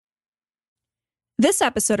This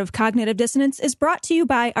episode of Cognitive Dissonance is brought to you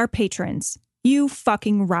by our patrons. You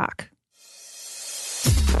fucking rock.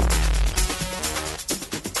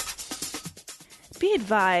 Be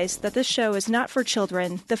advised that this show is not for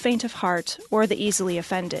children, the faint of heart, or the easily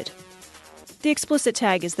offended. The explicit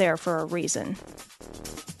tag is there for a reason.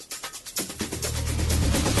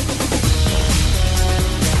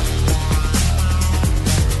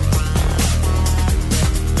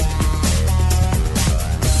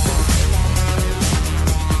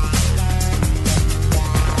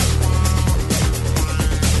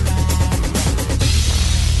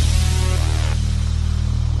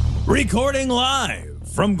 Recording live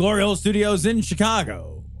from Glory Hole Studios in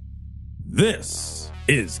Chicago, this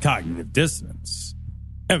is Cognitive Dissonance.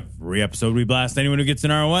 Every episode we blast anyone who gets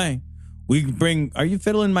in our way. We bring... Are you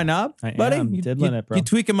fiddling my knob, buddy? I'm diddling it, bro. You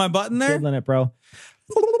tweaking my button there? Diddling it, bro.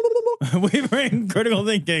 We bring critical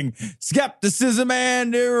thinking, skepticism,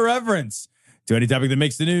 and irreverence to any topic that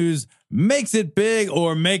makes the news, makes it big,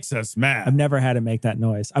 or makes us mad. I've never had it make that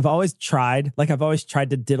noise. I've always tried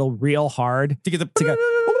to diddle real hard to get the...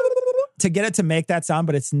 to get it to make that sound,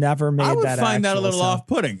 but it's never made that. I would find that a little sound.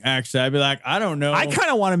 Off-putting, actually. I'd be like, I don't know. I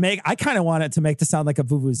kind of want it to make the sound like a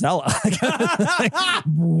vuvuzela.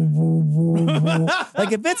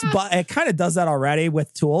 Like if it's, it kind of does that already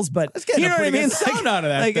with tools, but you know what I mean? Sound out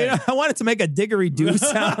of that like, thing. I want it to make a diggery-doo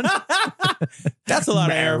sound. That's a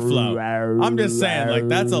lot of airflow. I'm just saying, like,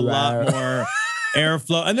 that's a lot more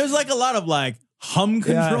airflow. And there's like a lot of like hum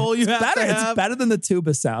control you have to have. It's better than the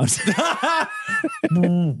tuba sound.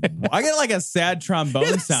 I get like a sad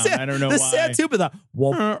trombone sound. I don't know why. The sad tuba, that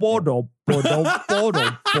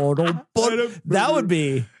would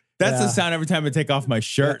be. That's the sound every time I take off my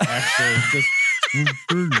shirt, actually.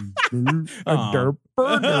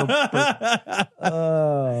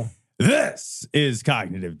 This is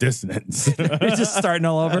Cognitive Dissonance. You're just starting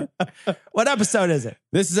all over. What episode is it?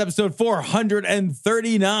 This is episode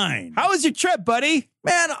 439. How was your trip, buddy?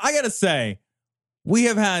 Man, I gotta say, we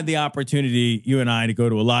have had the opportunity, you and I, to go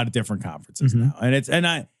to a lot of different conferences now, and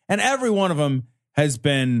every one of them has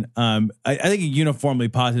been, I think, a uniformly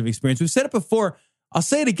positive experience. We've said it before. I'll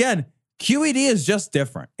say it again. QED is just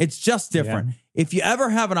different. It's just different. Yeah. If you ever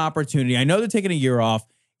have an opportunity, I know they're taking a year off.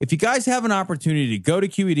 If you guys have an opportunity to go to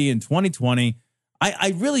QED in 2020,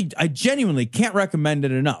 I genuinely can't recommend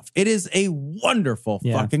it enough. It is a wonderful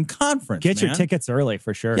fucking conference. Get your tickets early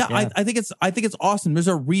for sure. Yeah, I think it's awesome. There's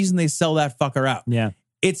a reason they sell that fucker out. Yeah,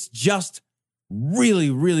 it's just really,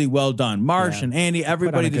 really well done. Marsh and Andy,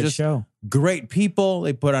 everybody, they're just great people.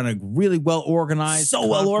 They put on a really well organized,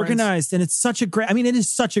 well organized, and it's such a great. I mean, it is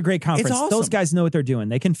such a great conference. It's awesome. Those guys know what they're doing.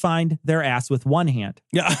 They can find their ass with one hand.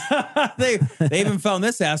 Yeah, they even found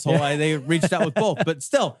this asshole. They reached out with both, but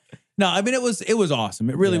still. No, I mean, it was awesome.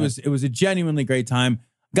 It really was. It was a genuinely great time.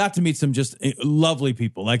 Got to meet some just lovely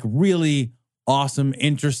people, like really awesome,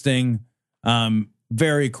 interesting,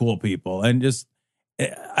 very cool people. And just,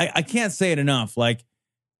 I can't say it enough. Like,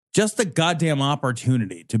 just the goddamn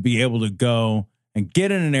opportunity to be able to go and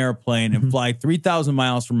get in an airplane and fly 3,000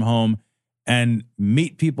 miles from home and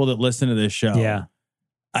meet people that listen to this show. Yeah.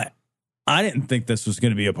 I didn't think this was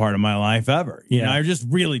going to be a part of my life ever. You know, I just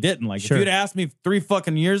really didn't. Like, if you'd asked me 3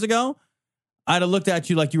 fucking years ago, I'd have looked at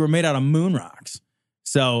you like you were made out of moon rocks.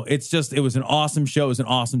 So it was an awesome show. It was an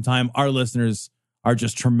awesome time. Our listeners are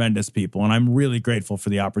just tremendous people, and I'm really grateful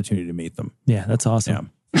for the opportunity to meet them. Yeah, that's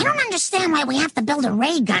awesome. Yeah. I don't understand why we have to build a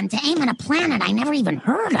ray gun to aim at a planet I never even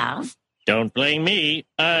heard of. Don't blame me.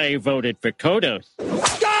 I voted for Kodos.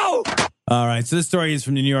 Go! All right, so this story is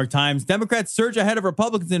from the New York Times. Democrats surge ahead of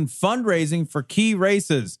Republicans in fundraising for key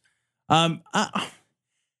races. It's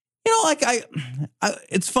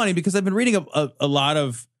funny because I've been reading a lot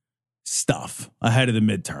of stuff ahead of the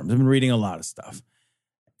midterms. I've been reading a lot of stuff.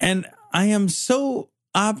 And I am so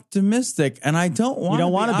optimistic, and I don't want to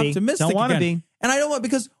be optimistic. Don't want to be. And I don't want,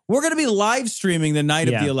 because we're going to be live streaming the night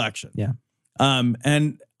of the election. Yeah.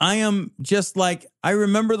 And I am just like, I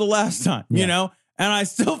remember the last time, you know, and I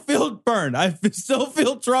still feel burned. I still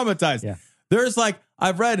feel traumatized. Yeah. There's like,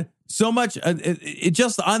 I've read so much, it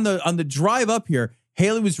just on the drive up here,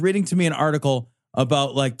 Haley was reading to me an article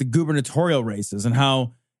about like the gubernatorial races and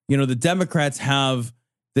how, you know, the Democrats have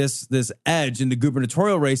this edge in the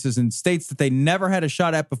gubernatorial races in states that they never had a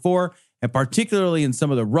shot at before, and particularly in some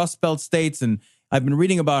of the Rust Belt states. And I've been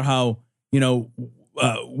reading about how, you know,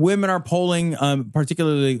 women are polling,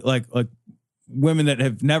 particularly like women that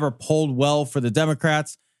have never polled well for the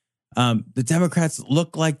Democrats. The Democrats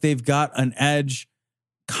look like they've got an edge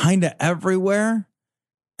kind of everywhere.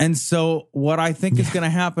 And so what I think is going to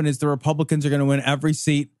happen is the Republicans are going to win every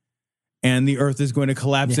seat. and the earth is going to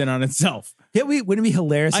collapse in on itself. Yeah, wouldn't it be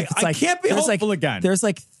hilarious? If it's I can't be hopeful again. There's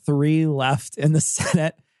like 3 left in the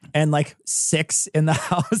Senate and like 6 in the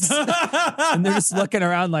House. And they're just looking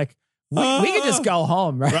around like, we could just go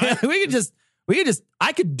home, right? we could just,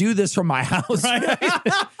 I could do this from my house. Right?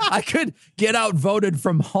 I could get outvoted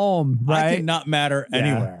from home, right? I can not matter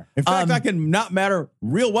anywhere. In fact, I can not matter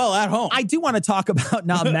real well at home. I do want to talk about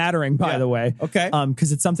not mattering, by the way. Okay.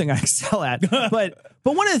 Because it's something I excel at. But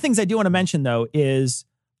one of the things I do want to mention, though, is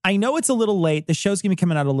I know it's a little late. The show's going to be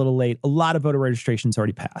coming out a little late. A lot of voter registration's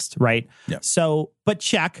already passed, right? Yeah. So, but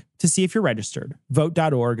check to see if you're registered.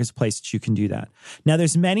 Vote.org is a place that you can do that. Now,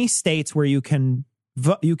 there's many states where you can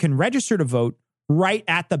register to vote right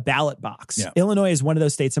at the ballot box. Yeah. Illinois is one of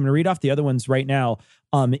those states. I'm going to read off the other ones right now.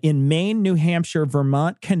 In Maine, New Hampshire,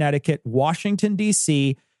 Vermont, Connecticut, Washington,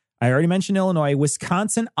 D.C., I already mentioned Illinois,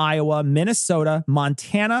 Wisconsin, Iowa, Minnesota,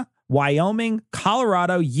 Montana, Wyoming,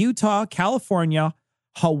 Colorado, Utah, California,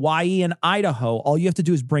 Hawaii, and Idaho. All you have to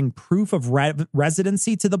do is bring proof of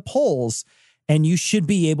residency to the polls, and you should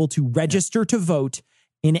be able to register to vote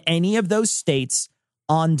in any of those states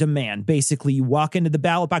on demand. Basically, you walk into the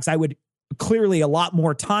ballot box. I would clearly a lot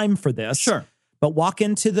more time for this. Sure. But walk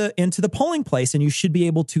into the polling place and you should be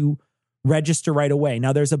able to register right away.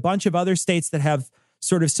 Now, there's a bunch of other states that have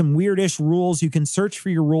sort of some weirdish rules. You can search for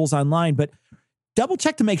your rules online, but double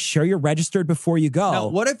check to make sure you're registered before you go. Now,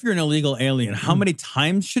 what if you're an illegal alien? How many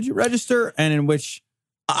times should you register, and in which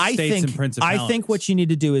states and principalities? I think what you need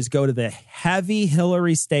to do is go to the heavy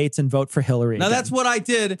Hillary states and vote for Hillary. Now, again. that's what I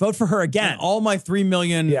did. Vote for her again. And all my 3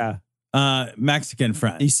 million Mexican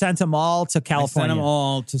friends. You sent them all to California. I sent them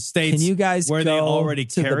all to states. Can you guys where they already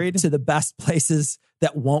carried to the best places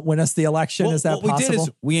that won't win us the election? Is that possible? What we did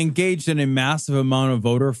is we engaged in a massive amount of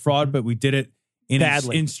voter fraud, but we did it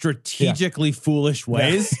in strategically foolish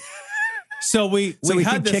ways. So we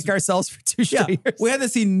can kick ourselves for 2 straight years. We had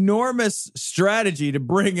this enormous strategy to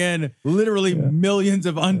bring in literally millions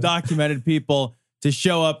of undocumented people to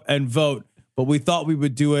show up and vote, but we thought we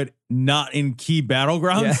would do it not in key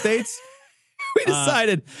battleground states. We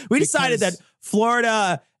decided that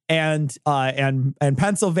Florida and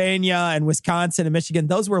Pennsylvania and Wisconsin and Michigan,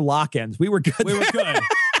 those were lock-ins. We were good. We were good.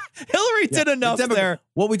 Hillary did enough there.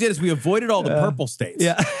 What we did is we avoided all the purple states.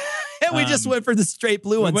 Yeah. And we just went for the straight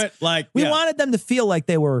blue ones. We wanted them to feel like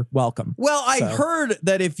they were welcome. Well, I heard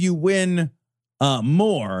that if you win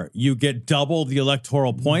more, you get double the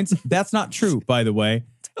electoral points. That's not true, by the way.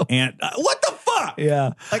 And what the fuck?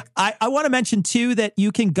 Yeah. Like, I want to mention, too, that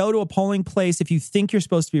you can go to a polling place if you think you're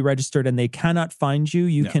supposed to be registered and they cannot find you.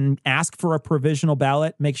 You can ask for a provisional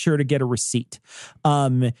ballot. Make sure to get a receipt.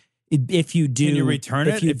 If you do, can you return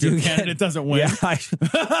it if your candidate doesn't win? Yeah,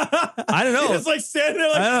 I don't know. It's like standing there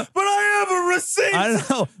like, but I have a receipt. I don't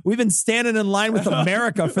know. We've been standing in line with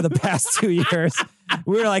America for the past 2 years.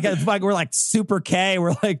 We're like Super K.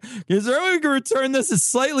 We're like, is there a way we can return this? It's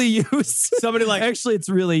slightly used. Actually, it's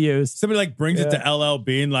really used. Somebody brings it to LL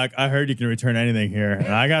Bean. Like, I heard you can return anything here. And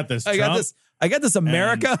I got this. I got this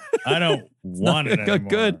America. I don't want it anymore.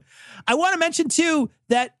 Good. I want to mention too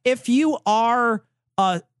that if you are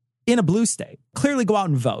in a blue state, clearly go out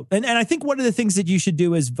and vote. And I think one of the things that you should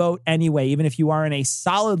do is vote anyway, even if you are in a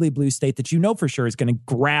solidly blue state that you know for sure is going to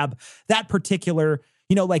grab that particular,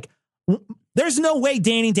 there's no way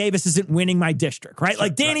Danny Davis isn't winning my district, right?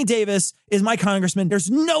 Like Danny Davis is my congressman.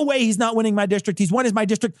 There's no way he's not winning my district. He's won my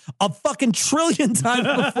district a fucking trillion times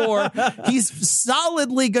before. He's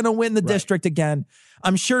solidly going to win the district again.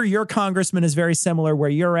 I'm sure your congressman is very similar where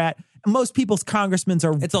you're at. Most people's congressmen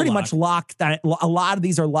are pretty much locked. A lot of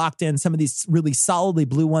these are locked in. Some of these really solidly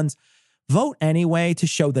blue ones. Vote anyway to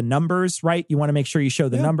show the numbers, right? You want to make sure you show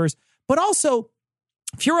the numbers. But also,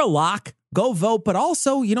 if you're a lock, go vote. But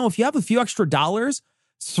also, if you have a few extra dollars,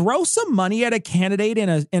 throw some money at a candidate in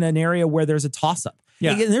an area where there's a toss-up.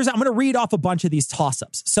 Yeah. I'm going to read off a bunch of these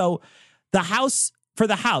toss-ups. So for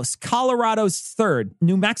the House, Colorado's 3rd,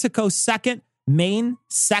 New Mexico 2nd, Maine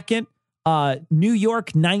 2nd, New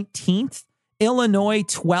York 19th, Illinois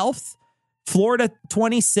 12th, Florida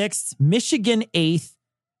 26th, Michigan 8th,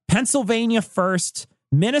 Pennsylvania 1st,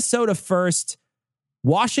 Minnesota 1st,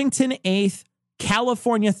 Washington 8th,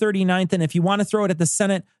 California 39th. And if you want to throw it at the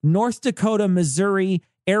Senate, North Dakota, Missouri,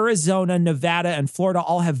 Arizona, Nevada, and Florida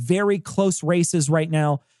all have very close races right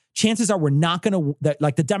now. Chances are we're not going to,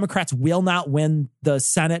 the Democrats will not win the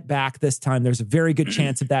Senate back this time. There's a very good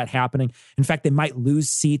chance of that happening. In fact, they might lose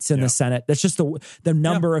seats in the Senate. That's just the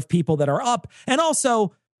number of people that are up. And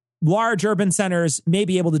also, large urban centers may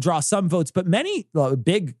be able to draw some votes, but many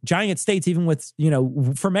big giant states, even with,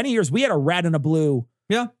 for many years, we had a red and a blue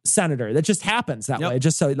senator. That just happens that Yep. way.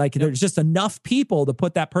 Just so like there's just enough people to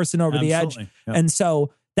put that person over the edge. Absolutely. Yep. And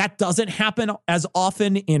so that doesn't happen as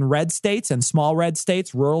often in red states and small red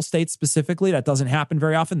states, rural states specifically. That doesn't happen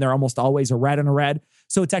very often. They're almost always a red and a red.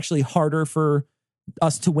 So it's actually harder for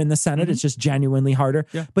us to win the Senate. It's just genuinely harder.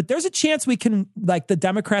 Yeah. But there's a chance we can, like the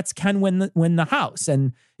Democrats can win the House.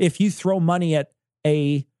 And if you throw money at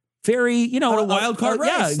a very, At a wild card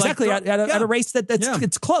race. Yeah, exactly. Like, at a race that's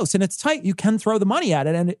it's close and it's tight, you can throw the money at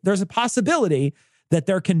it. And there's a possibility that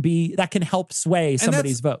that can help sway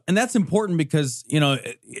somebody's vote. And that's important because,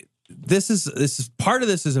 this is part of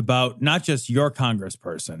this is about not just your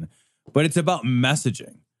congressperson, but it's about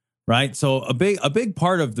messaging, right? So a big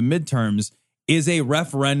part of the midterms is a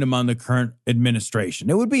referendum on the current administration.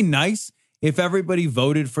 It would be nice if everybody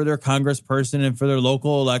voted for their congressperson and for their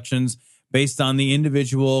local elections based on the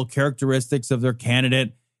individual characteristics of their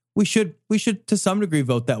candidate. We should to some degree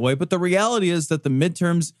vote that way. But the reality is that the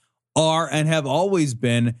midterms are and have always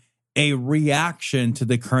been a reaction to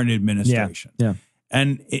the current administration. Yeah.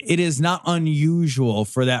 And it is not unusual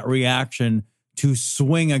for that reaction to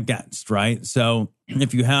swing against, right? So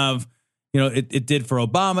if you have, it did for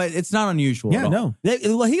Obama, it's not unusual at all.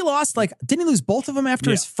 No. He lost, didn't he lose both of them after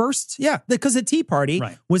his first? Yeah. Because the Tea Party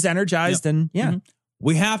was energized and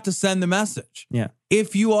We have to send the message. Yeah.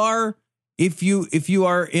 If you are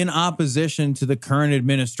in opposition to the current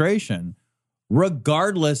administration,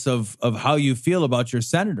 regardless of how you feel about your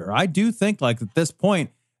senator, I do think at this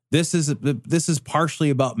point, this is partially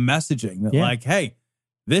about messaging that hey,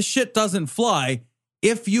 this shit doesn't fly.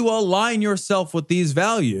 If you align yourself with these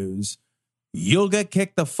values, you'll get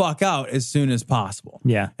kicked the fuck out as soon as possible.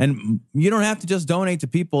 Yeah. And you don't have to just donate to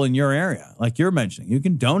people in your area. Like you're mentioning, you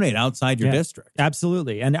can donate outside your district.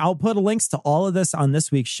 Absolutely. And I'll put links to all of this on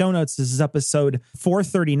this week's show notes. This is episode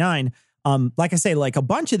 439. Like I say, a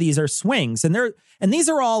bunch of these are swings and these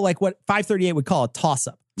are all what 538 would call a toss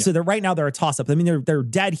up. Yeah. So right now they're a toss up. I mean, they're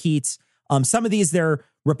dead heats. Some of these they're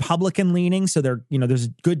Republican leaning. So there's a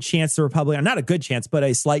good chance the Republican, not a good chance, but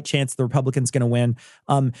a slight chance the Republican's going to win.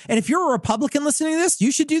 And if you're a Republican listening to this,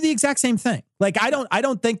 you should do the exact same thing. I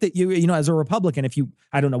don't think that you as a Republican,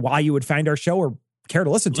 I don't know why you would find our show or care to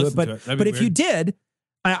listen to it, but if you did,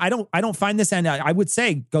 I don't find this. And I would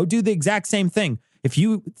say, go do the exact same thing. If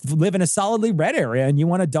you live in a solidly red area and you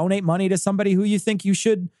want to donate money to somebody who you think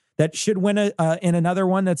that should win in another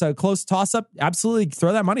one that's a close toss-up, absolutely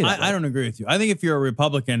throw that money. I don't agree with you. I think if you're a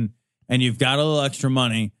Republican and you've got a little extra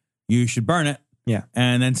money, you should burn it. Yeah.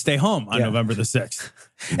 And then stay home on November the 6th.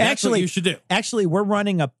 That's what you should do. Actually, we're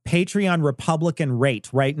running a Patreon Republican rate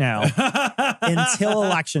right now until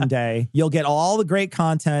Election Day. You'll get all the great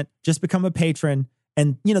content. Just become a patron.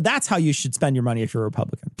 And, that's how you should spend your money if you're a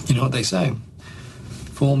Republican. You know what they say?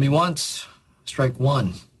 Fool me once, strike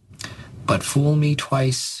one. But fool me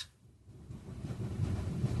twice,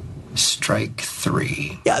 strike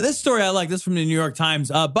three. Yeah, this story I like. This from the New York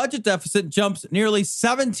Times. Budget deficit jumps nearly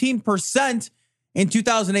 17% in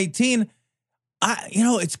 2018.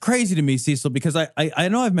 It's crazy to me, Cecil, because I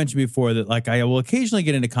know I've mentioned before that I will occasionally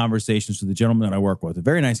get into conversations with the gentleman that I work with, a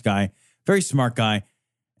very nice guy, very smart guy.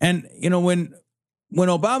 And, when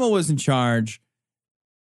Obama was in charge,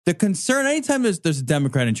 the concern, anytime there's a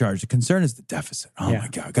Democrat in charge, the concern is the deficit. Oh my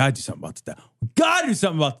God, gotta do something about the deficit. Gotta do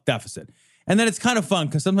something about the deficit. And then it's kind of fun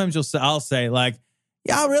because sometimes I'll say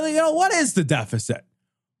yeah, really, what is the deficit?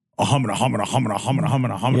 Yeah.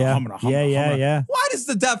 Why does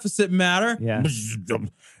the deficit matter? Yeah.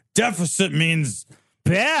 Deficit means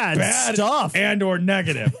bad stuff and or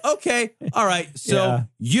negative. Okay, all right. So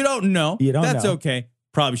you don't know. That's know. okay.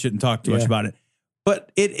 Probably shouldn't talk too much about it.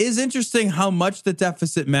 But it is interesting how much the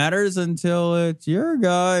deficit matters until it's your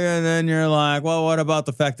guy. And then you're like, well, what about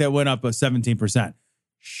the fact that it went up 17%?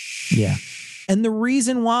 Yeah. And the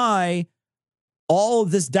reason why all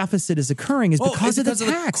of this deficit is occurring is because of the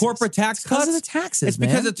taxes. Corporate tax cuts. Because of the taxes, It's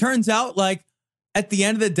because it turns out at the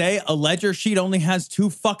end of the day, a ledger sheet only has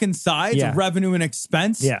two fucking sides, of revenue and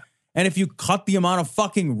expense. Yeah. And if you cut the amount of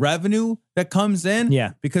fucking revenue that comes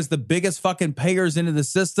in, because the biggest fucking payers into the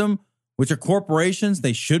system, which are corporations,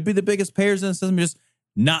 they should be the biggest payers in the system, just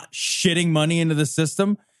not shitting money into the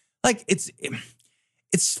system.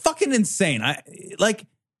 It's fucking insane.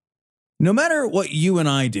 No matter what you and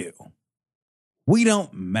I do, we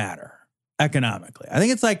don't matter economically. I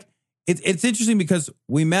think it's interesting because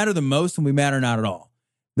we matter the most and we matter not at all.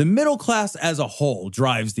 The middle class as a whole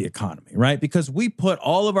drives the economy, right? Because we put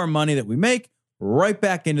all of our money that we make right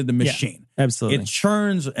back into the machine. Yeah, absolutely. It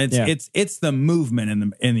churns. It's the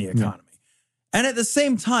movement in the economy. And at the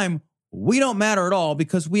same time, we don't matter at all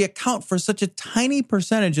because we account for such a tiny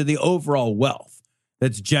percentage of the overall wealth.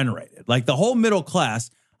 that's generated. Like the whole middle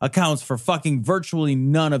class accounts for fucking virtually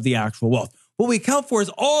none of the actual wealth. What we account for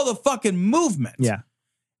is all the fucking movement. Yeah.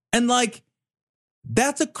 And like,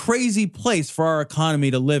 that's a crazy place for our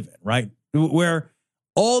economy to live in, right? Where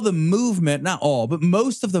all the movement, not all, but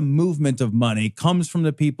most of the movement of money comes from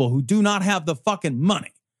the people who do not have the fucking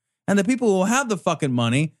money. And the people who have the fucking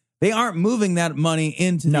money, they aren't moving that money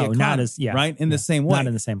into the economy, not as, right? In the same way. Not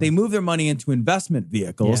in the same way. They move their money into investment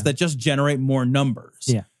vehicles that just generate more numbers.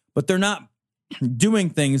 Yeah. But they're not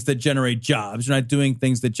doing things that generate jobs. They're not doing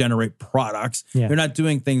things that generate products. Yeah. They're not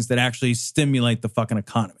doing things that actually stimulate the fucking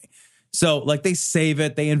economy. So like they save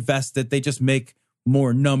it, they invest it, they just make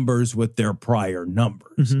more numbers with their prior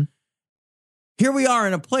numbers. Mm-hmm. Here we are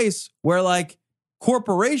in a place where like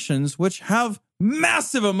corporations, which have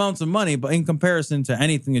massive amounts of money, but in comparison to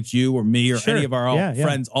anything that you or me or any of our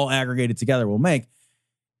friends all aggregated together will make,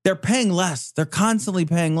 they're paying less. They're constantly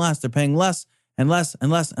paying less. They're paying less and less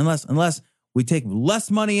and less and less and less. We take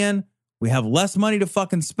less money in. We have less money to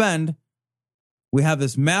fucking spend. We have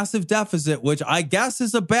this massive deficit, which I guess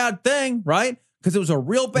is a bad thing, right? Because it was a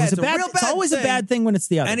real bad. It's always a bad thing when it's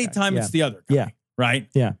the other. Anytime guy. it's the other guy, right?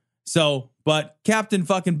 Yeah. So, but Captain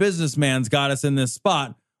fucking Businessman's got us in this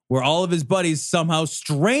spot where all of his buddies somehow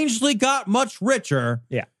strangely got much richer.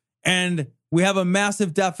 Yeah. And we have a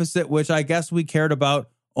massive deficit, which I guess we cared about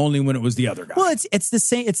only when it was the other guy. Well, it's the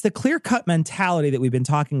same. It's the clear-cut mentality that we've been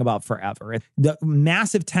talking about forever. The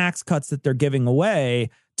massive tax cuts that they're giving away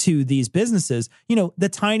to these businesses, you know, the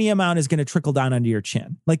tiny amount is going to trickle down under your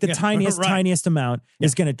chin. Like the tiniest amount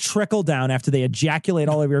is going to trickle down after they ejaculate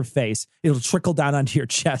all over your face. It'll trickle down onto your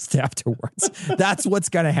chest afterwards. That's what's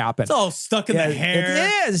going to happen. It's all stuck in the hair.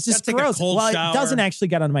 It is. It's just Take gross. a cold shower. It doesn't actually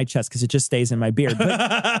get on my chest because it just stays in my beard.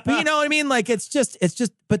 But you know what I mean? Like it's just,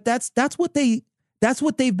 but that's what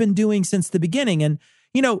they've been doing since the beginning. And,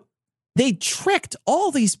 you know, they tricked all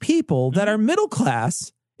these people that are middle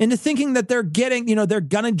class into thinking that they're getting, you know, they're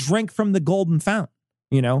going to drink from the golden fountain,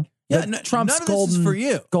 you know? Yeah, Trump's none of this is for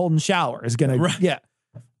you. Golden shower is going to,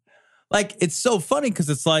 Like, it's so funny because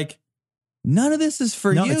it's like, none of this is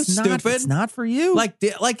for you, it's stupid. Not, it's not for you.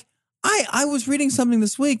 I was reading something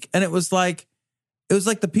this week and it was like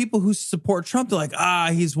the people who support Trump, they're like,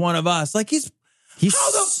 he's one of us. Like, he's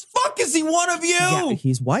how the fuck is he one of you? Yeah,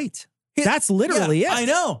 he's white. That's literally it. I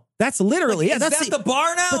know. That's literally it. That's the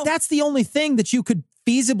bar now? But that's the only thing that you could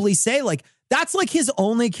feasibly say. Like, that's like his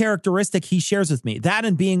only characteristic he shares with me. That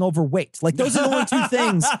and being overweight. Like, those are the only two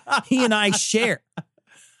things he and I share.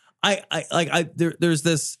 There's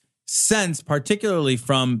this sense, particularly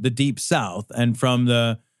from the Deep South and from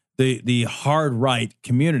the hard right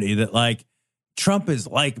community, that like Trump is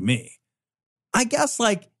like me. I guess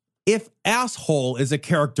like if asshole is a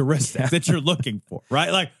characteristic that you're looking for,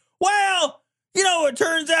 right? Like, well, you know, it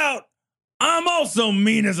turns out I'm also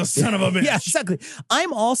mean as a son of a bitch. Yeah, exactly. I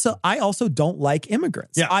also don't like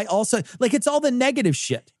immigrants. Yeah. I also like, it's all the negative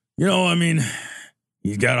shit. You know, I mean,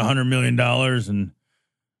 he's got $100 million and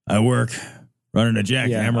I work running a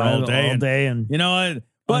jackhammer all day. And you know,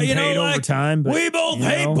 but you know, like, overtime, but, we both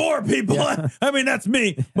hate poor people. Yeah. I mean, that's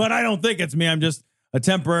me, but I don't think it's me. I'm just a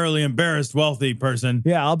temporarily embarrassed wealthy person.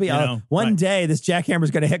 Yeah, I'll be one day this jackhammer's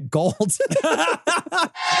going to hit gold.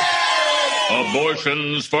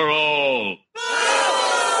 Abortions for all.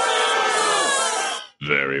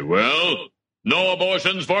 Very well. No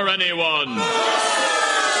abortions for anyone.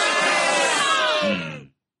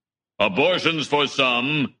 Abortions for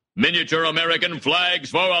some, miniature American flags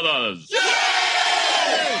for others.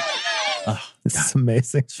 This is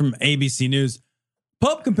amazing. It's from ABC News.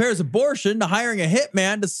 Pope compares abortion to hiring a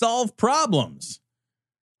hitman to solve problems.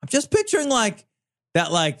 I'm just picturing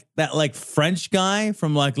that French guy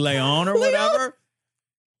from like Leon or whatever.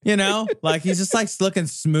 You know, like he's just like looking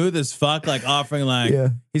smooth as fuck, like offering like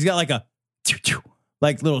he's got like a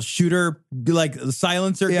like little shooter, like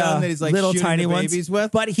silencer gun that he's like little shooting tiny the babies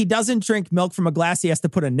with. But he doesn't drink milk from a glass. He has to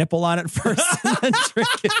put a nipple on it first and then drink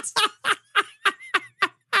it.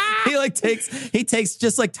 He takes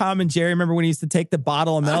just like Tom and Jerry. Remember when he used to take the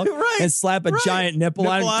bottle of milk and slap a giant nipple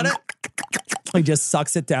on it? He just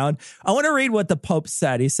sucks it down. I want to read what the Pope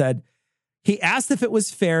said. He said, he asked if it was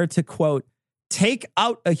fair to, quote, take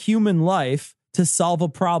out a human life to solve a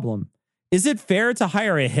problem. Is it fair to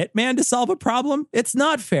hire a hitman to solve a problem? It's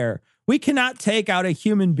not fair. We cannot take out a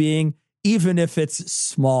human being, even if it's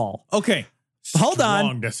small. Okay. Hold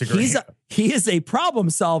on. Disagree. He is a problem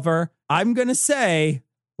solver. I'm going to say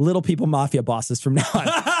little people mafia bosses from now on.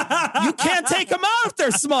 You can't take them out if they're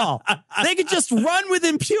small. They could just run with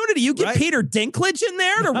impunity. You get Peter Dinklage in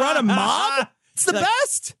there to run a mob. It's the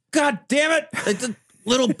best. God damn it.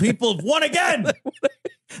 little people have won again.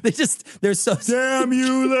 They're so Damn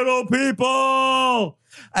you, little people.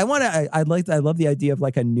 I love the idea of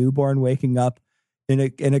like a newborn waking up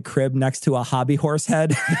in a crib next to a hobby horse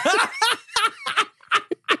head.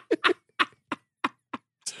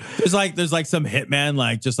 There's like some hitman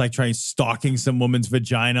like just like trying stalking some woman's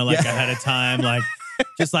vagina like ahead of time, like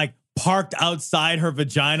just like parked outside her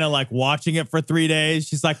vagina, like watching it for 3 days.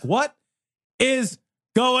 She's like, what is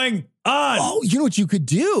going on? Oh, you know what you could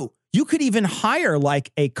do? You could even hire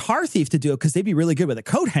like a car thief to do it because they'd be really good with a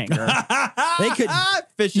coat hanger. They could,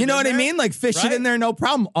 fish you know what there. I mean? Like fish it in there, no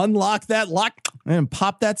problem. Unlock that lock and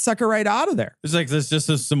pop that sucker right out of there. There's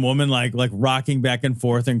just some woman like rocking back and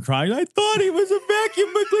forth and crying. I thought he was a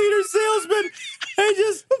vacuum cleaner salesman. I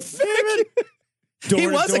just He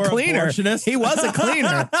was a cleaner. Abortionist. He was a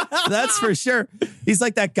cleaner. That's for sure. He's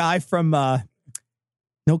like that guy from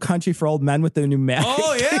No Country for Old Men with the pneumatic.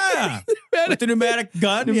 Oh yeah, with the pneumatic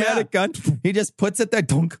gun. Gun. He just puts it there.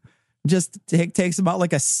 Dunk. Just takes him out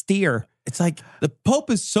like a steer. It's like the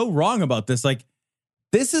Pope is so wrong about this. Like,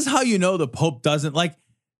 this is how you know the Pope doesn't like.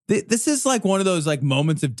 This is like one of those like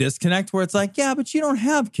moments of disconnect where it's like, yeah, but you don't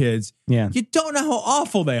have kids. Yeah, you don't know how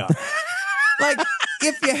awful they are. Like,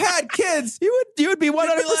 if you had kids, you would be 100%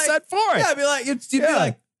 for it. Yeah, be like, you'd be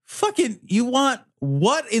like, fucking, you want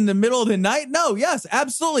what in the middle of the night? No, yes,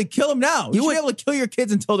 absolutely, kill them now. You would be able to kill your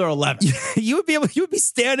kids until they're 11. You would be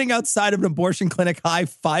standing outside of an abortion clinic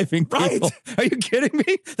high-fiving people. Right. Are you kidding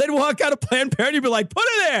me? They'd walk out of Planned Parenthood, you'd be like, put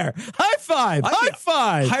it there. High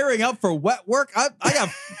five. Hiring out for wet work. I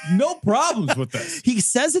have no problems with this. He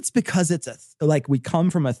says it's because it's like we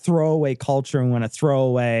come from a throwaway culture and want to throw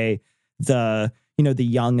away the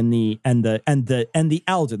young and the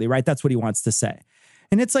elderly, right? That's what he wants to say.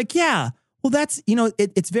 And it's like, yeah, well, that's,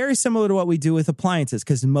 it's very similar to what we do with appliances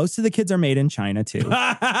because most of the kids are made in China too.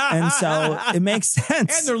 And so it makes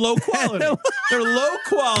sense. And they're low quality. They're low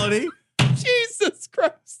quality. Jesus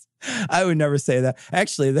Christ. I would never say that.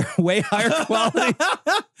 Actually, they're way higher quality.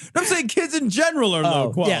 I'm saying kids in general are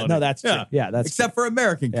low quality. Yeah, no, that's true. Yeah, that's except for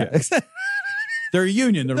American kids. They're a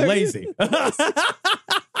union. They're lazy. But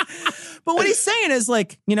what he's saying is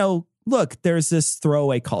like, look, there's this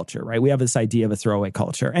throwaway culture, right? We have this idea of a throwaway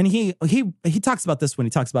culture. And he talks about this when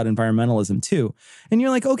he talks about environmentalism too. And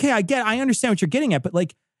you're like, okay, I understand what you're getting at, but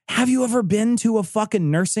like, have you ever been to a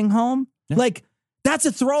fucking nursing home? Yeah. Like, that's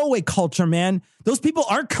a throwaway culture, man. Those people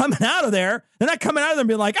aren't coming out of there. They're not coming out of there and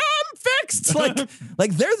being like, I'm fixed.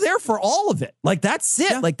 Like they're there for all of it. Like, that's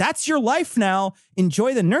it. Yeah. Like, that's your life now.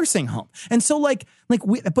 Enjoy the nursing home. And so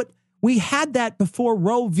we had that before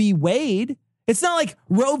Roe v. Wade. It's not like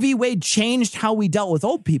Roe v. Wade changed how we dealt with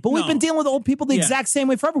old people. We've been dealing with old people the exact same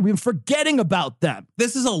way forever. We've been forgetting about them.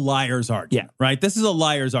 This is a liar's argument, right? This is a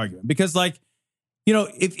liar's argument because, like,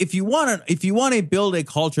 if you want to build a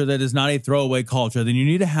culture that is not a throwaway culture, then you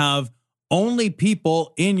need to have only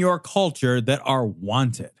people in your culture that are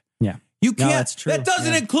wanted. Yeah. You can't. No, that's true. That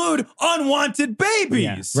doesn't include unwanted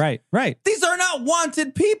babies. Yeah. Right. These are not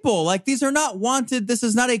wanted people. Like, these are not wanted. This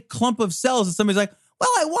is not a clump of cells that somebody's like, well,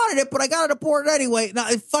 I wanted it, but I got it aborted anyway. No,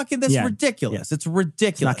 that's ridiculous. Yeah. It's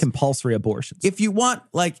ridiculous. It's not compulsory abortions. If you want,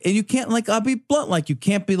 like, and you can't, like, I'll be blunt, like, you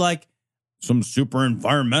can't be like some super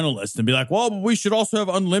environmentalist and be like, well, but we should also have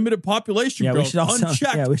unlimited population growth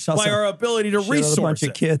unchecked by our ability to resource a bunch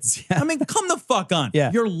of kids. Yeah. I mean, come the fuck on. Yeah.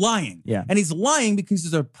 You're lying. Yeah. And he's lying because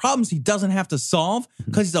there's problems he doesn't have to solve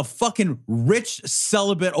because he's a fucking rich,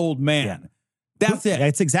 celibate old man. Yeah. That's it.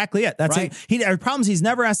 That's exactly it. That's right. There are problems he's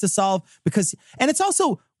never has to solve and it's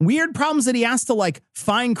also weird problems that he has to like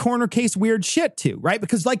find corner case weird shit to, right?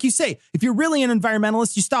 Because like you say, if you're really an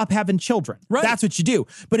environmentalist, you stop having children. Right. That's what you do.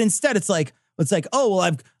 But instead it's like, oh,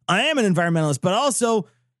 well, I am an environmentalist, but also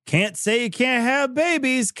can't say you can't have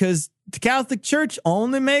babies because the Catholic Church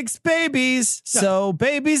only makes babies. Yeah. So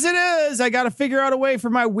babies it is. I got to figure out a way for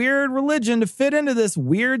my weird religion to fit into this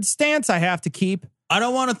weird stance I have to keep. I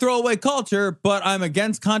don't want to throw away culture, but I'm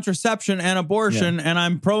against contraception and abortion, and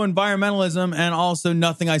I'm pro-environmentalism, and also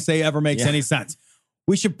nothing I say ever makes any sense.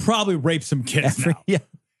 We should probably rape some kids now. Yeah.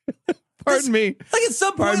 Pardon me. Like at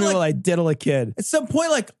some point, pardon me while I diddle a kid. At some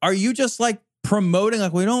point, like, are you just like promoting,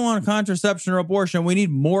 like, we don't want contraception or abortion. We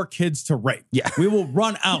need more kids to rape. Yeah. We will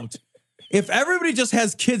run out. If everybody just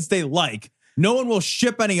has kids they like, no one will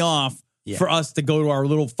ship any off. Yeah. For us to go to our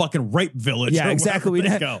little fucking rape village. Yeah, exactly.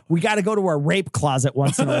 We got to go to our rape closet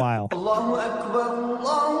once in a while. Allahu Akbar,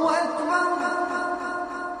 Allahu Akbar.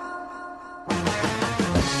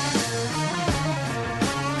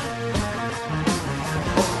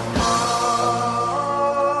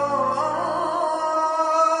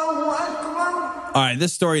 All right,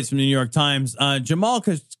 this story is from the New York Times. Jamal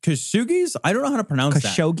Khashoggi's? I don't know how to pronounce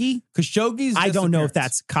Khashoggi? that. Khashoggi's. I don't know if disappearance.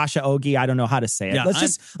 that's Khashoggi. I don't know how to say it. Yeah,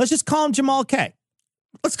 let's just call him Jamal K.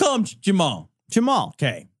 Let's call him Jamal. Jamal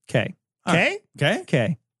K. K. All K? right. K?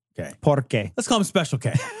 K. Okay. Por qué? Let's call him Special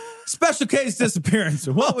K. Special K's disappearance.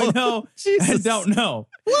 What we know Jesus. and don't know.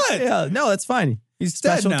 What? Yeah, no, that's fine. He's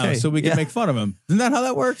Special dead now, K. so we can Yeah. make fun of him. Isn't that how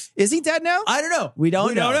that works? Is he dead now? I don't know. We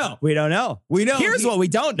don't know. We don't know. We know. Here's what we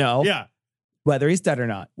don't know. Yeah. Whether he's dead or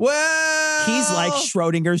not. Well, He's like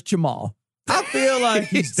Schrödinger's Jamal. I feel like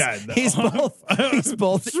he's dead. Though. He's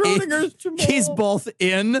both. Schrödinger's Jamal. He's both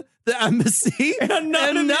in the embassy and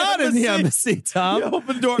not in the embassy. Tom, You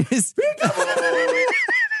open the door. Is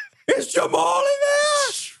Jamal in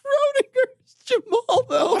there? Schrödinger's Jamal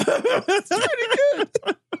though? That's pretty good.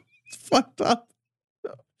 It's fucked up.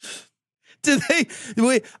 Did they?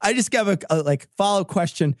 I just got a follow-up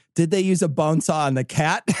question. Did they use a bone saw on the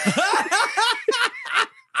cat?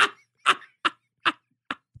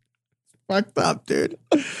 Fucked up, dude.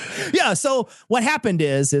 Yeah. So what happened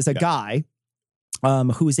is a guy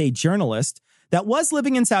who's a journalist that was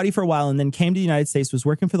living in Saudi for a while and then came to the United States, was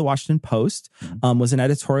working for the Washington Post, was an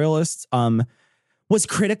editorialist, was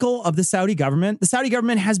critical of the Saudi government. The Saudi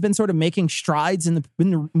government has been sort of making strides in the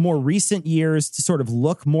more recent years to sort of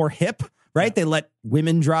look more hip, right? Yeah. They let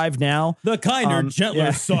women drive now. The kinder,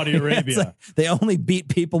 gentler Saudi Arabia. Like they only beat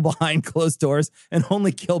people behind closed doors and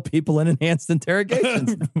only kill people in enhanced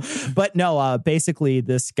interrogations. But no, basically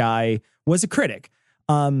this guy was a critic.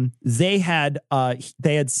 He had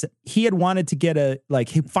wanted to get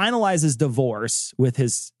he finalized his divorce with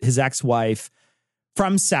his ex-wife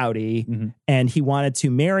from Saudi, and he wanted to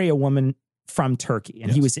marry a woman from Turkey. And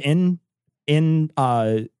he was in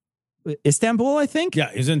Istanbul, I think. Yeah,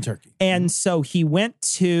 he's in Turkey. And so he went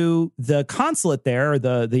to the consulate there, or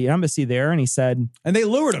the embassy there, and he said, and they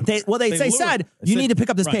lured him. They said, you need to pick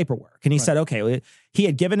up this paperwork. And he said, okay. He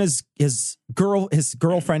had given his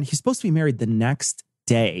girlfriend, he's supposed to be married the next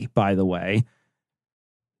day, by the way.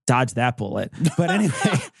 Dodge that bullet. But anyway,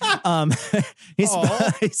 he's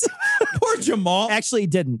poor Jamal. Actually, he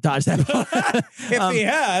didn't dodge that bullet. If he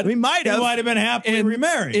had, we might have been happily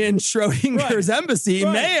remarried. In Schrödinger's embassy, he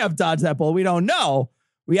may have dodged that bullet. We don't know.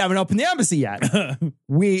 We haven't opened the embassy yet.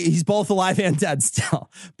 He's both alive and dead still.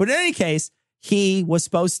 But in any case, he was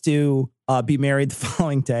supposed to be married the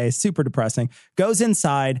following day. Super depressing. Goes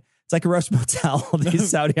inside. It's like a Rush Motel,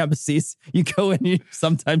 these Saudi embassies. You go in,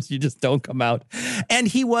 sometimes you just don't come out. And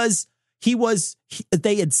they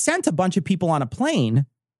had sent a bunch of people on a plane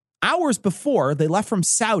hours before they left from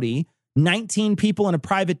Saudi. 19 people in a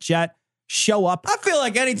private jet show up. I feel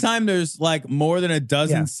like anytime there's like more than a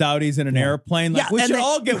dozen Saudis in an airplane, like we should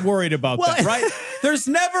all get worried about that, right? There's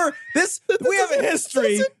never this. We have a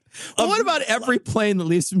history. What about every plane that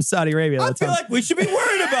leaves from Saudi Arabia? I feel like we should be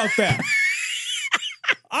worried about that.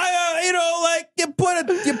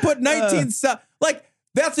 You put 19 like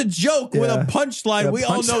that's a joke with a punchline we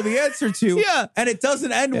all know the answer to. Yeah. And it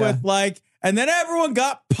doesn't end with and then everyone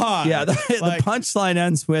got pie. Yeah. The punchline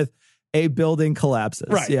ends with a building collapses.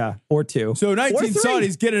 Right. Yeah. Or two. So 19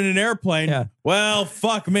 Saudis get in an airplane. Yeah. Well,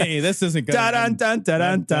 fuck me. This isn't good.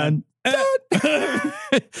 Dun.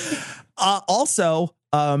 Also,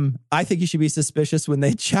 I think you should be suspicious when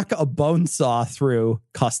they check a bone saw through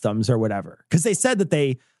customs or whatever. Because they said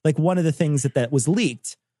that one of the things that was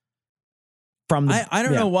leaked from the... I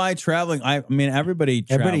don't know why traveling... I mean, everybody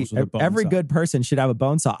travels with a bone saw. Every good person should have a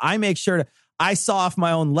bone saw. I make sure I saw off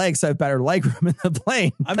my own legs so I have better leg room in the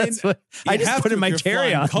plane. I mean, I just put in my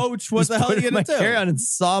carry-on. Coach, what the hell are you going to do? Carry-on and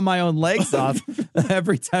saw my own legs off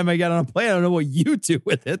every time I get on a plane. I don't know what you do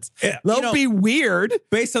with it. That'll be weird.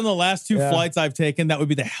 Based on the last two flights I've taken, that would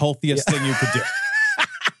be the healthiest thing you could do.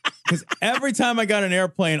 Because every time I got an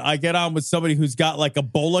airplane, I get on with somebody who's got like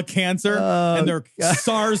Ebola cancer and they're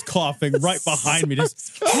SARS coughing right behind me.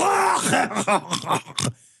 Just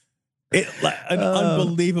an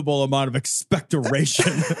unbelievable amount of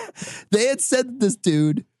expectoration. They had said that this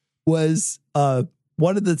dude was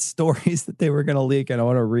one of the stories that they were going to leak, and I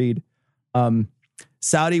want to read.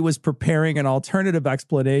 Saudi was preparing an alternative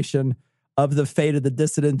explanation of the fate of the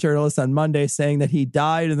dissident journalist on Monday, saying that he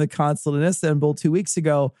died in the consulate in Istanbul 2 weeks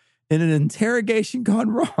ago in an interrogation gone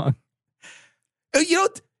wrong. You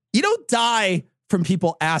don't die from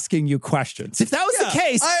people asking you questions. If that was the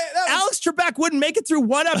case, Alex Trebek wouldn't make it through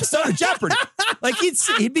one episode of Jeopardy. Like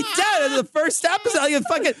he'd be dead in the first episode. Like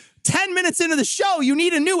fucking 10 minutes into the show, you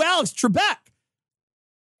need a new Alex Trebek.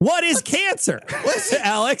 What is cancer? What's it,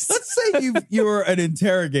 Alex? Let's say you're an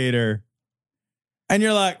interrogator and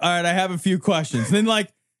you're like, all right, I have a few questions. And then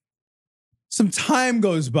like some time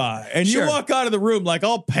goes by and you walk out of the room like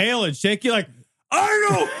all pale and shaky, like, I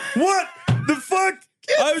don't know what the fuck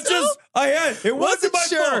It wasn't my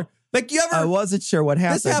fault. Like, you ever? I wasn't sure what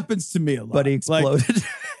happened. This happens to me a lot. But he exploded. Like,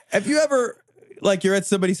 have you ever, like, you're at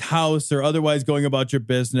somebody's house or otherwise going about your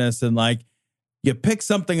business and, like, you pick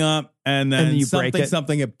something up and then you something, break it.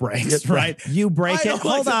 something, it breaks, right? You break it.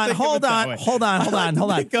 Hold on.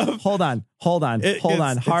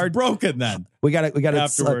 It's broken then. We got it.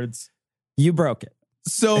 Afterwards. You broke it.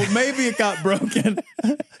 So maybe it got broken.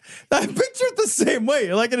 I picture it the same way.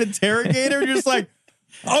 You're like an interrogator. You're just like,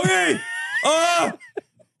 okay,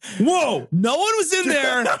 whoa. No one was in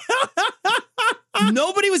there.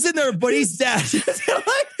 Nobody was in there, but he's dead. you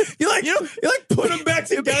put them back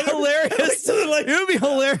together. It'd be hilarious. It would be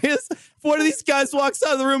hilarious if one of these guys walks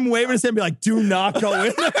out of the room waving his hand and be like, do not go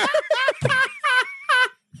in there.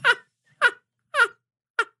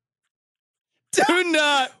 Do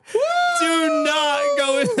not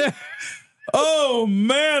go in there. Oh,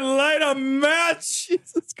 man, light a match.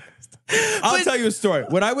 Jesus Christ. I'll tell you a story.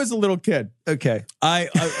 When I was a little kid, okay, I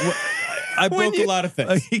broke a lot of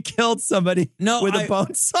things. He killed somebody with a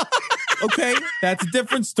bone saw. Okay, that's a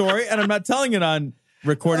different story, and I'm not telling it on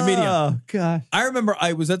recorded media. Oh, God. I remember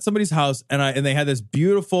I was at somebody's house, and they had this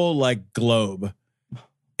beautiful, like, globe.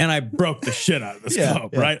 And I broke the shit out of this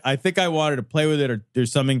globe, right? I think I wanted to play with it or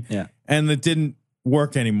something. Yeah. And it didn't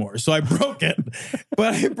work anymore. So I broke it.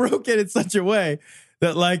 But I broke it in such a way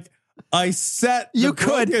that, like, I set the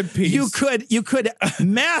broken piece. You could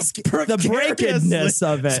mask the breakedness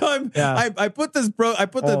of it. So I put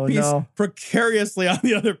the piece precariously on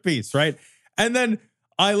the other piece, right? And then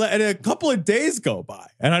and a couple of days go by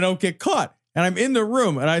and I don't get caught. And I'm in the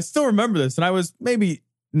room and I still remember this. And I was maybe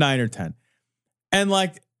 9 or 10. And,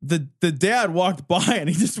 like, the dad walked by and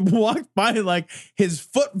he just walked by and, like, his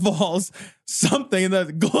foot falls something and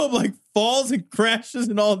the globe, like, falls and crashes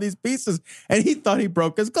in all these pieces. And he thought he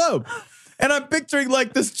broke his globe. And I'm picturing,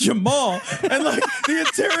 like, this Jamal and, like, the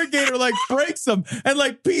interrogator, like, breaks them and,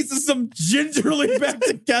 like, pieces them gingerly back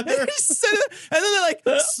together. And then they, like,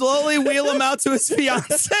 slowly wheel him out to his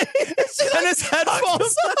fiance and his head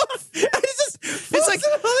falls off.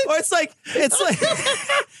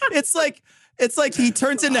 It's like he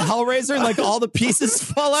turns into Hellraiser and, like, all the pieces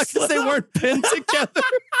fall out because they weren't pinned together.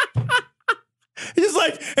 He's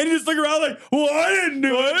like, and you just look around like, well, I didn't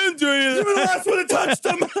do anything. You were the last one that touched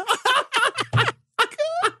him.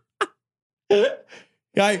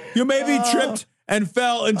 Guy, you maybe tripped and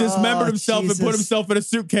fell and dismembered himself and put himself in a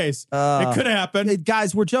suitcase. It could happen. Hey,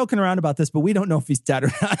 guys, we're joking around about this, but we don't know if he's dead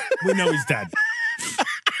or not. We know he's dead.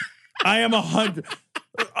 I am 100.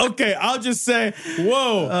 Okay, I'll just say,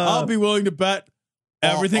 whoa, I'll be willing to bet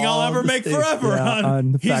everything I'll ever make forever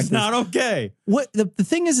on he's not okay. What the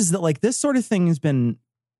thing is that, like, this sort of thing has been,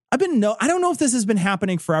 I don't know if this has been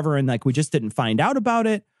happening forever and, like, we just didn't find out about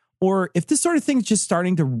it, or if this sort of thing is just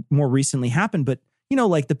starting to more recently happen. But, you know,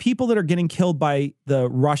 like, the people that are getting killed by the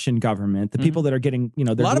Russian government, the people that are getting, you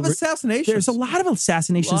know, a lot of assassinations. There's a lot of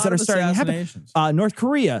assassinations that are starting to happen. North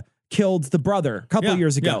Korea killed the brother a couple of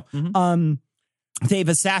years ago. Yeah. Mm-hmm. They've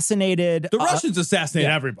assassinated the Russians assassinate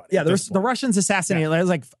everybody. Yeah, the Russians assassinated. It was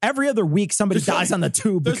like every other week somebody dies on the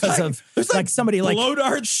tube because of like somebody like blow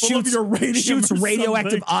darts shoots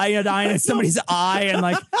radioactive iodine in somebody's eye and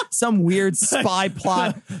like some weird spy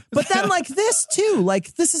plot. But then like this too,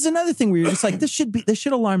 like this is another thing where you're just like this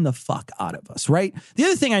should alarm the fuck out of us, right? The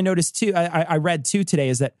other thing I noticed too, I read too today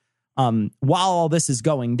is that while all this is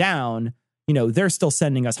going down, you know, they're still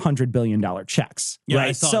sending us $100 billion checks,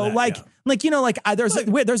 right? So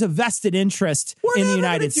there's a vested interest in the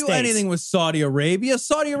United States. Do anything with Saudi Arabia?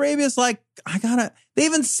 Saudi Arabia's like, they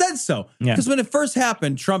even said so. Because when it first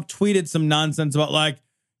happened, Trump tweeted some nonsense about like,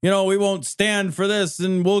 you know, we won't stand for this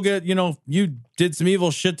and we'll get, you know, you did some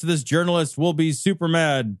evil shit to this journalist. We'll be super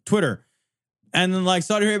mad. Twitter. And then like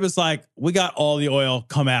Saudi Arabia's like, we got all the oil.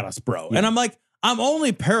 Come at us, bro. Yeah. And I'm like, I'm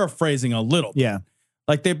only paraphrasing a little bit. Yeah.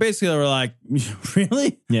 Like they basically were like,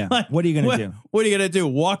 really? Yeah. Like, what are you going to do? What are you going to do?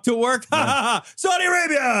 Walk to work? Ha ha ha! Saudi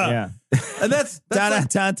Arabia. Yeah. And that's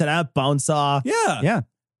like, bone saw. Yeah. Yeah.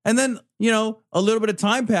 And then, you know, a little bit of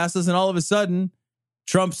time passes and all of a sudden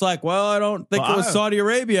Trump's like, well, I don't think it was Saudi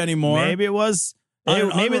Arabia anymore. Maybe it was.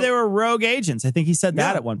 Maybe they were rogue agents. I think he said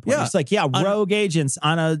that at one point. It's like, rogue agents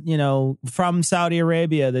on from Saudi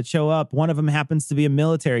Arabia that show up. One of them happens to be a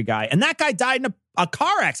military guy. And that guy died in a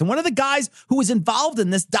car accident. One of the guys who was involved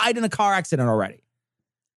in this died in a car accident already.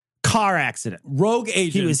 Car accident. Rogue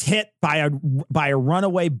agents. He was hit by a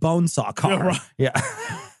runaway bone saw car. Yeah.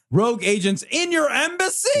 Rogue agents in your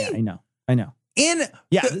embassy? Yeah, I know.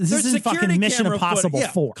 This is fucking Mission Impossible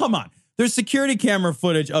 4. Come on. There's security camera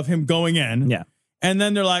footage of him going in. Yeah. And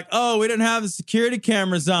then they're like, oh, we didn't have the security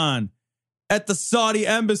cameras on at the Saudi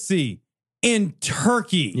embassy. in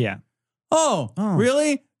Turkey. Yeah. Oh,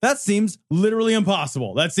 really? That seems literally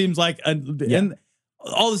impossible. That seems like, and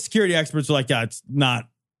all the security experts are like, yeah, it's not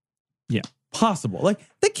possible. Like,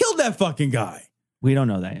 they killed that fucking guy. We don't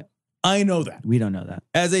know that yet. I know that. We don't know that.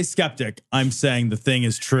 As a skeptic, I'm saying the thing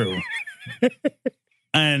is true.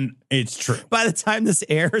 And it's true. By the time this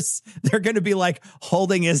airs, they're going to be like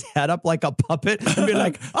holding his head up like a puppet and be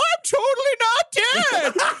like, I'm totally not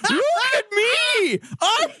dead. Look at me.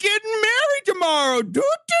 I'm getting married tomorrow.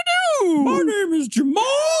 Do-do-do. My name is Jamal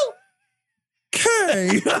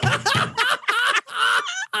K.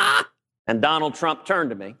 And Donald Trump turned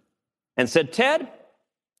to me and said, Ted,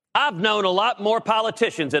 I've known a lot more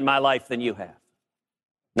politicians in my life than you have.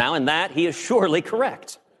 Now, in that, he is surely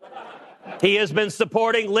correct. He has been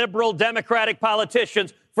supporting liberal Democratic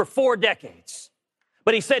politicians for 4 decades.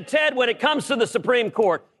 But he said, Ted, when it comes to the Supreme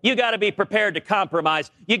Court, you got to be prepared to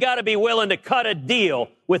compromise. You got to be willing to cut a deal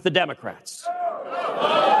with the Democrats.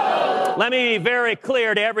 Let me be very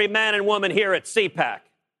clear to every man and woman here at CPAC.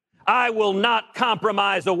 I will not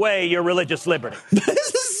compromise away your religious liberty. This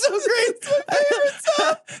is so great.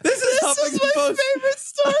 This is my favorite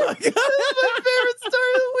story. Oh, this is my favorite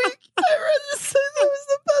story of the week. I read this. That was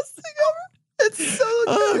the best thing ever. It's so good.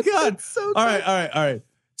 Oh, God. It's so good. All right.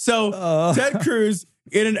 So Ted Cruz,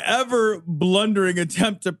 in an ever blundering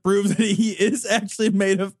attempt to prove that he is actually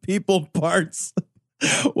made of people parts,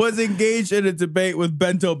 was engaged in a debate with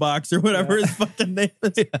Bento Box or whatever his fucking name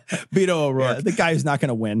is. Beto O'Rourke. Yeah, the guy who's not going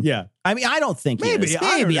to win. Yeah. I mean, I don't think he is.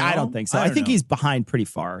 Maybe. I don't think so. I think he's behind pretty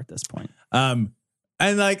far at this point. And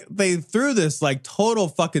like they threw this like total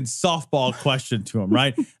fucking softball question to him,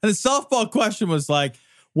 right? And the softball question was like,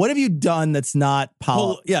 what have you done that's not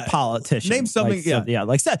politician? Name something.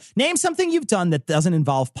 Name something you've done that doesn't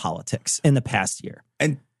involve politics in the past year.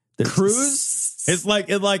 And Cruz is like,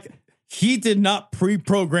 he did not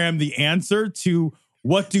pre-program the answer to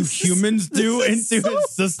what do humans do into his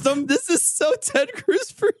system. This is so Ted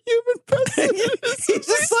Cruz for human president. He's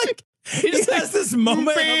just like, he just has this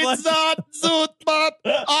moment of like,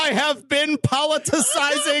 I have been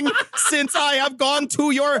politicizing since I have gone to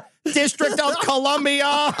your District of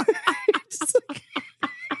Columbia.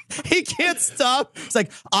 He can't stop. It's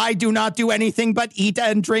like, I do not do anything but eat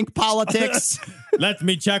and drink politics. Let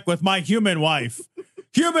me check with my human wife.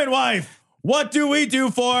 Human wife, what do we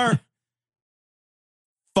do for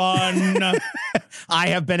fun? I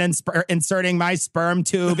have been inserting my sperm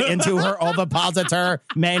tube into her ovipositor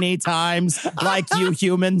many times, like you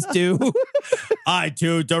humans do. I,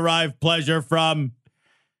 too, derive pleasure from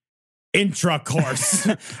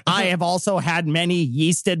intracourse. I have also had many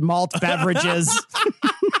yeasted malt beverages.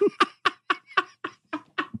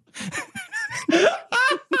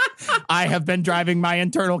 I have been driving my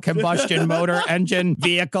internal combustion motor engine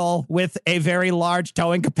vehicle with a very large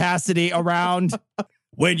towing capacity around.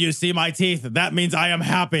 When you see my teeth, that means I am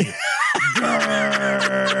happy.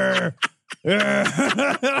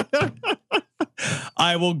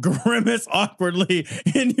 I will grimace awkwardly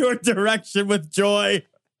in your direction with joy.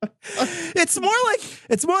 It's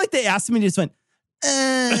more like they asked me and just went,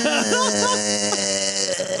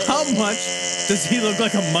 How much does he look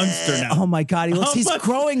like a monster now? Oh my God, he's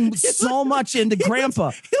growing so much into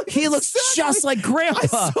Grandpa. He looks just like Grandpa. I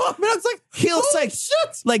saw him and I was like, he looks like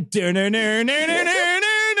shit. Like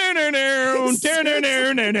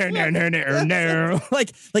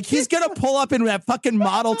like he's gonna pull up in that fucking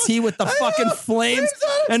Model T with the fucking flames,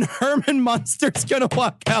 and Herman Munster's gonna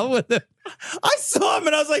walk out with it. I saw him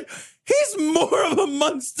and I was like, he's more of a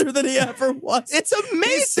monster than he ever was. It's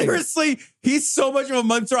amazing. He's so much of a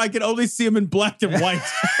monster, I can only see him in black and white.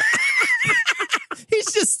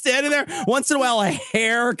 He's just standing there. Once in a while, a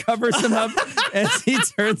hair covers him up as he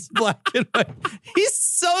turns black and white. He's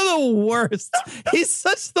so the worst. He's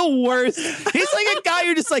such the worst. He's like a guy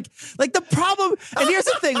who just like the problem. And here's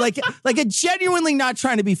the thing, like a genuinely not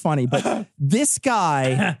trying to be funny, but this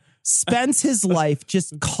guy spends his life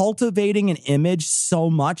just cultivating an image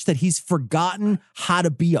so much that he's forgotten how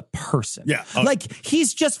to be a person. Yeah. Like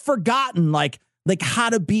he's just forgotten like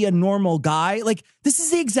how to be a normal guy. Like this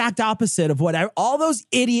is the exact opposite of what all those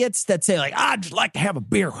idiots that say like, I'd just like to have a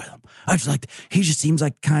beer with him. He just seems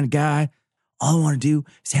like the kind of guy. All I want to do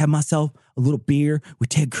is have myself a little beer with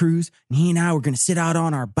Ted Cruz, and he and I were going to sit out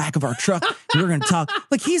on our back of our truck and we're going to talk.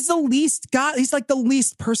 Like he's the least guy. He's like the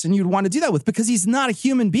least person you'd want to do that with because he's not a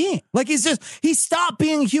human being. Like he stopped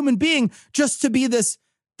being a human being just to be this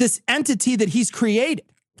entity that he's created.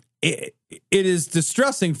 It is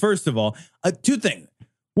distressing, first of all. Two things.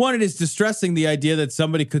 One, it is distressing the idea that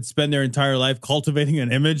somebody could spend their entire life cultivating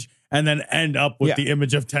an image and then end up with the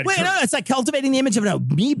image of Ted Cruz. No, it's like cultivating the image of an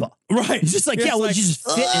amoeba. Right. It's just like, you just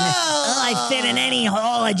fit in it. Oh, I fit in any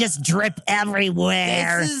hole. I just drip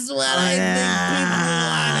everywhere. This is what I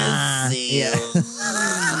think people want to see.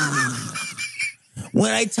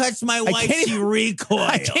 When I touch my wife, she recoils.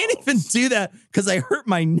 I can't even do that because I hurt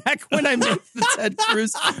my neck when I make the Ted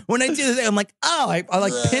Cruz. When I do this, I'm like, I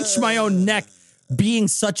like pinch my own neck. Being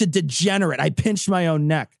such a degenerate, I pinched my own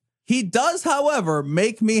neck. He does, however,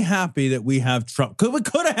 make me happy that we have Trump. We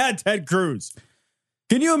could have had Ted Cruz.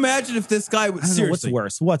 Can you imagine if this guy was seriously?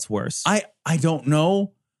 What's worse? I don't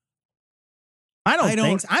know. I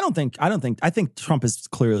think Trump is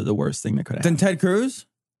clearly the worst thing that could happen. Than Ted Cruz?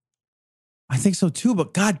 I think so too,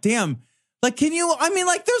 but goddamn. Like,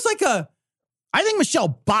 there's like I think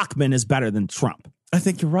Michelle Bachmann is better than Trump. I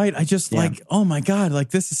think you're right. I just oh my God, like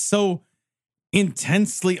this is so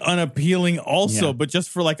intensely unappealing also, but just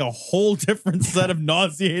for like a whole different set of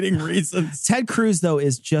nauseating reasons. Ted Cruz, though,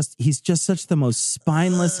 he's just such the most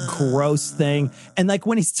spineless, gross thing. And like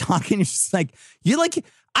when he's talking, you're like,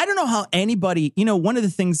 I don't know how anybody, one of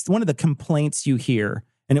the complaints you hear,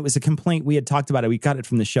 and it was a complaint we had talked about it. We got it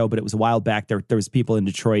from the show, but it was a while back. There was people in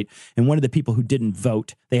Detroit, and one of the people who didn't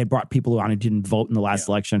vote, they had brought people on who didn't vote in the last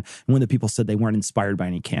election. And one of the people said they weren't inspired by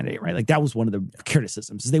any candidate, right? Like that was one of the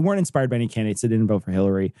criticisms. Is they weren't inspired by any candidates. They didn't vote for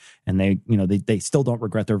Hillary, and they still don't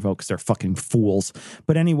regret their vote because they're fucking fools.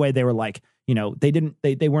 But anyway, they were like,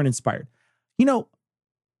 they weren't inspired.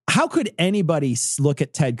 How could anybody look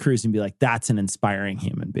at Ted Cruz and be like, that's an inspiring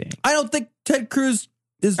human being? I don't think Ted Cruz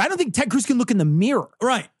can look in the mirror.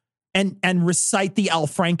 Right. And recite the Al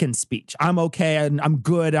Franken speech. I'm okay and I'm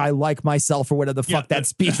good. I like myself or whatever the fuck that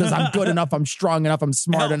speech was. I'm good enough. I'm strong enough. I'm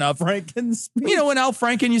smart enough. Al Franken speech. When Al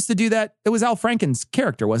Franken used to do that, it was Al Franken's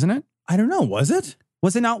character, wasn't it? I don't know. Was it?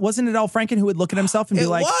 Wasn't it Al Franken who would look at himself and be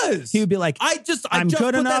like, was. He would be like, I'm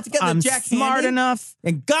good enough. I'm smart enough.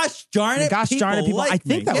 And gosh darn it. People like I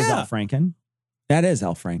think me. that was Al Franken. That is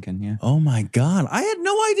Al Franken. Yeah. Oh my God. I had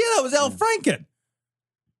no idea that was Al Franken.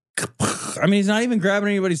 I mean, he's not even grabbing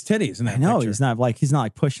anybody's titties in that picture. He's not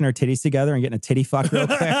like pushing her titties together and getting a titty fuck real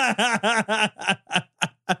quick.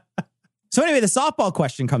 So anyway, the softball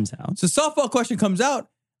question comes out.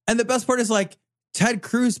 And the best part is like Ted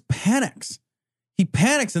Cruz panics. He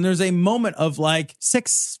panics and there's a moment of like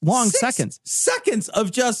six seconds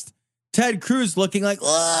of just Ted Cruz looking like,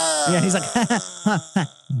 ugh. Yeah, he's like,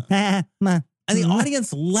 and the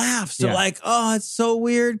audience laughs. They're like, oh, it's so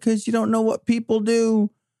weird because you don't know what people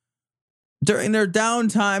do during their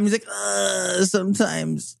downtime. He's like,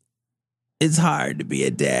 sometimes it's hard to be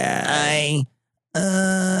a dad. I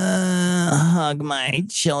hug my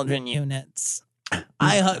children units.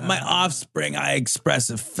 I hug my offspring. I express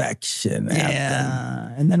affection.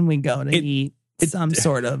 Yeah. And then we go to eat some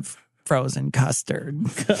sort of frozen custard.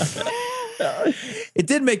 It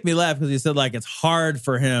did make me laugh because he said like it's hard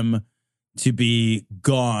for him to be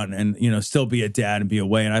gone and, still be a dad and be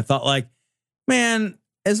away. And I thought like, man,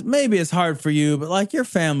 maybe it's hard for you, but like your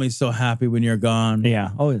family's so happy when you're gone.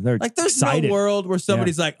 Yeah. Oh, they're like there's excited. no world where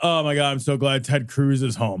somebody's like, oh my God, I'm so glad Ted Cruz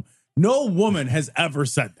is home. No woman has ever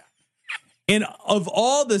said that. And of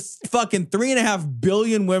all the fucking 3.5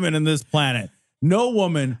 billion women in this planet, no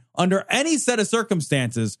woman under any set of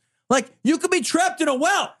circumstances, like you could be trapped in a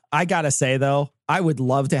well. I gotta say though, I would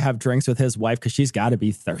love to have drinks with his wife because she's got to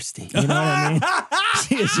be thirsty. You know what I mean?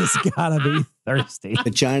 She has just got to be thirsty.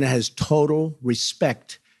 China has total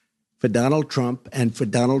respect for Donald Trump and for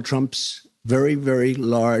Donald Trump's very, very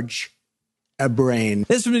large brain.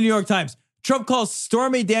 This is from the New York Times. Trump calls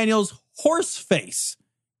Stormy Daniels horse face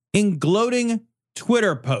in gloating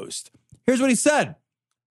Twitter post. Here's what he said.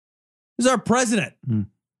 This is our president.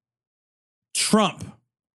 Trump.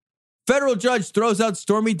 Federal judge throws out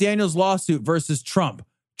Stormy Daniels' lawsuit versus Trump.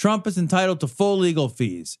 Trump is entitled to full legal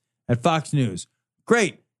fees. At Fox News.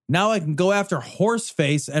 Great. Now I can go after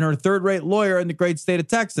Horseface and her third-rate lawyer in the great state of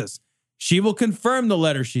Texas. She will confirm the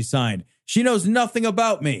letter she signed. She knows nothing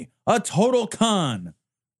about me. A total con.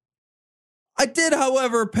 I did,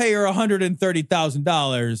 however, pay her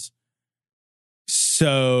 $130,000.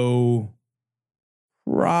 So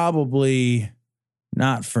probably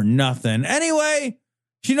not for nothing. Anyway,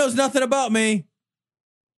 she knows nothing about me.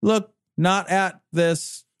 Look, not at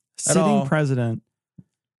this at all. Sitting president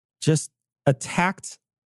just attacked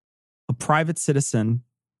a private citizen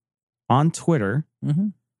on Twitter,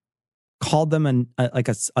 called them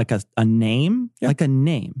a name, like a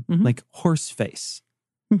name, like Horseface.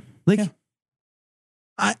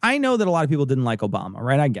 I know that a lot of people didn't like Obama,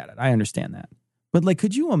 right? I get it. I understand that. But like,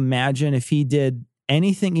 could you imagine if he did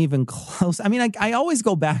anything even close. I mean, I always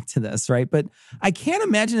go back to this, right? But I can't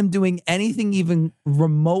imagine him doing anything even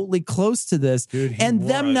remotely close to this. Dude, he and wore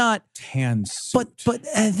them a not tan suit. But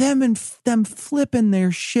them flipping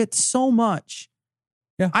their shit so much.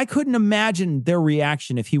 Yeah. I couldn't imagine their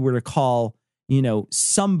reaction if he were to call,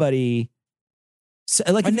 somebody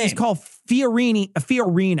like if he was called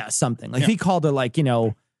Fiorina something. Like if he called her like,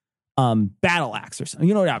 Battle Axe or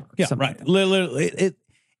something, whatever. Yeah, something right. like that. Literally,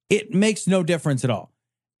 it makes no difference at all.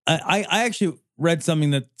 I actually read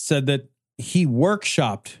something that said that he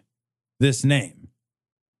workshopped this name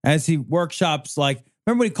as he workshops, like,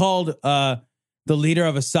 remember when he called the leader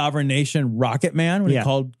of a sovereign nation Rocket Man, when he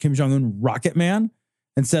called Kim Jong-un Rocket Man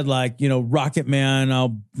and said, like, Rocket Man,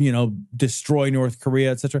 I'll, destroy North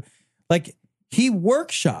Korea, etc. Like, he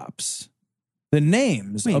workshops the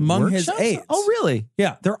names among his aides. Oh, really?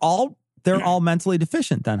 Yeah. They're all mentally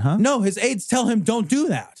deficient then, huh? No, his aides tell him don't do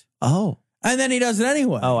that. Oh. And then he does it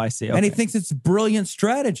anyway. Oh, I see. Okay. And he thinks it's brilliant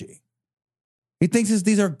strategy. He thinks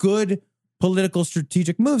these are good political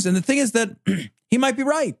strategic moves. And the thing is that he might be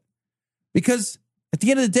right. Because at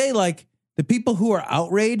the end of the day, like, the people who are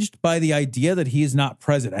outraged by the idea that he is not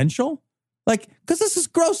presidential, like, because this is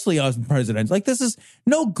grossly unpresidential. Like, this is,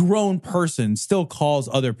 no grown person still calls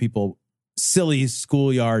other people silly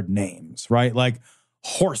schoolyard names, right? Like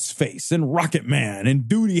Horseface and Rocket Man and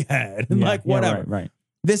Duty Head and whatever. Right.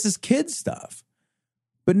 This is kid stuff.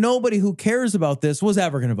 But nobody who cares about this was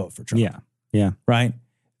ever going to vote for Trump. Yeah. Right?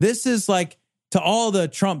 This is like, to all the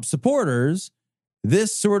Trump supporters,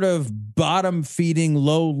 this sort of bottom-feeding,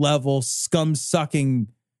 low-level, scum-sucking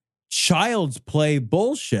child's play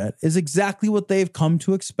bullshit is exactly what they've come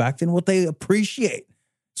to expect and what they appreciate.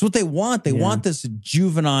 It's what they want. They want this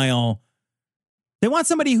juvenile. They want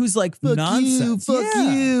somebody who's like, fuck nonsense. you, fuck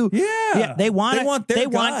you. Yeah. They want their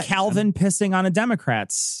guy. Calvin pissing on a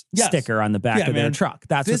Democrat's sticker on the back of their truck.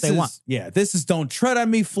 That's what they want. Yeah, this is don't tread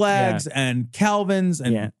on me flags and Calvins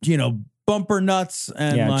and, bumper nuts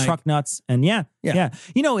and truck nuts. And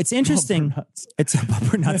it's interesting. It's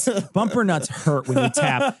bumper nuts. Bumper nuts hurt when you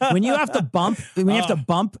tap. When you have to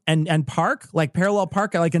bump, and park, like parallel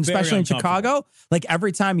park, like especially in Chicago, like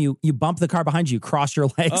every time you bump the car behind you, cross your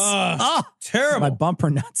legs. Terrible. My bumper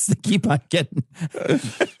nuts, they keep on getting. In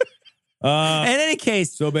any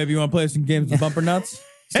case. So, baby, you want to play some games with bumper nuts?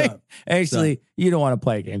 Actually, you don't want to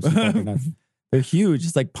play games with bumper nuts. They're huge.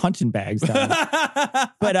 It's like punching bags down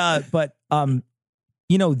there. But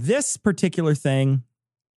this particular thing,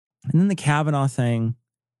 and then the Kavanaugh thing,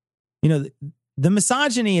 the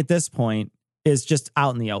misogyny at this point is just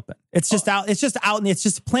out in the open. It's just out. It's just out, and it's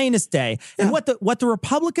just plain as day. Yeah. And what the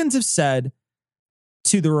Republicans have said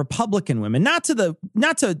to the Republican women, not to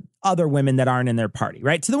other women that aren't in their party,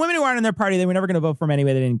 right? To the women who aren't in their party, they were never going to vote for them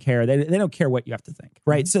anyway. They didn't care. They don't care what you have to think,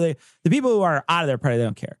 right? Mm-hmm. So the people who are out of their party, they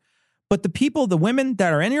don't care. But the women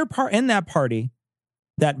that are in that party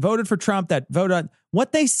that voted for Trump, that voted on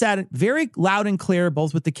what they said very loud and clear,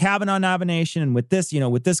 both with the Kavanaugh nomination and with this,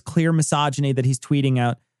 with this clear misogyny that he's tweeting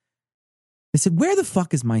out. They said, "Where the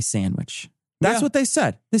fuck is my sandwich?" That's what they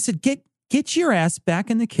said. They said, get your ass back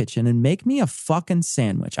in the kitchen and make me a fucking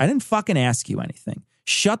sandwich. I didn't fucking ask you anything.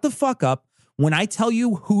 Shut the fuck up. When I tell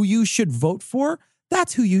you who you should vote for,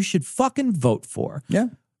 that's who you should fucking vote for. Yeah.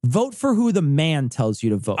 Vote for who the man tells you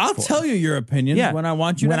to vote for. I'll tell you your opinion when I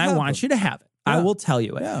want you to have it. When I want you to have it. Yeah. I will tell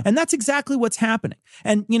you it. Yeah. And that's exactly what's happening.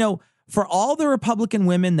 And, for all the Republican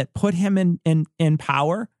women that put him in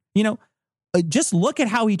power, just look at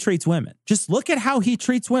how he treats women. Just look at how he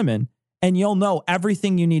treats women and you'll know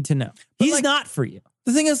everything you need to know. He's not for you.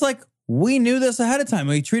 The thing is, like, we knew this ahead of time.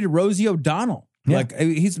 He treated Rosie O'Donnell. Yeah. Like,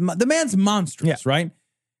 the man's monstrous, right?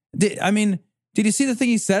 Did you see the thing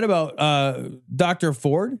he said about Dr.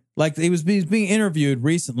 Ford? Like, he was being interviewed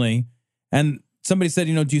recently, and somebody said,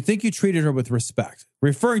 do you think you treated her with respect?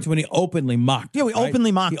 Referring to when he openly mocked her. Yeah, we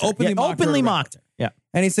openly mocked her. Openly mocked her. Yeah.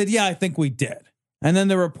 And he said, yeah, I think we did. And then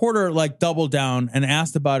the reporter, doubled down and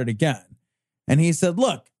asked about it again. And he said,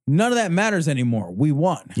 look, none of that matters anymore. We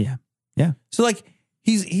won. Yeah. Yeah. So,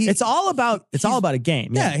 it's all about a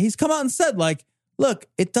game. Yeah. He's come out and said, look,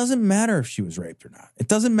 it doesn't matter if she was raped or not. It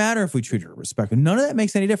doesn't matter if we treat her with respect. None of that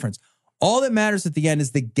makes any difference. All that matters at the end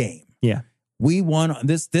is the game. Yeah. We won.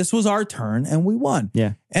 This was our turn and we won.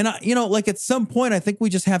 Yeah. And, at some point, I think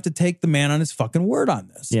we just have to take the man on his fucking word on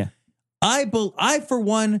this. Yeah. I, for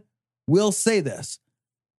one, will say this.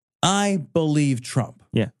 I believe Trump.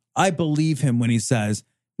 Yeah. I believe him when he says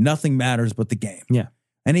nothing matters but the game. Yeah.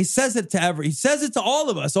 And he says it to all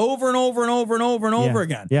of us over and over and over and over and over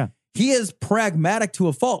again. Yeah. He is pragmatic to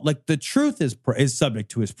a fault. Like, the truth is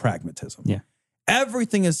subject to his pragmatism. Yeah.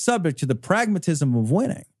 Everything is subject to the pragmatism of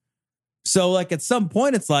winning. So like at some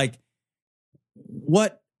point, it's like,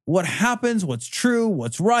 what happens, what's true,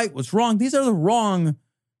 what's right, what's wrong. These are the wrong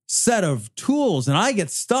set of tools, and I get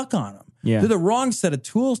stuck on them. Yeah. They're the wrong set of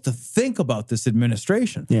tools to think about this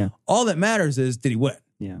administration. Yeah. All that matters is, did he win?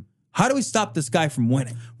 Yeah. How do we stop this guy from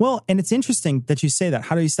winning? Well, and it's interesting that you say that.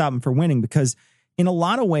 How do you stop him from winning? Because in a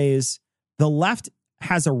lot of ways, the left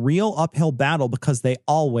has a real uphill battle because they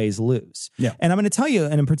always lose. Yeah. And I'm going to tell you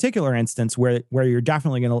in a particular instance where you're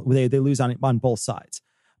definitely going to, they lose on both sides.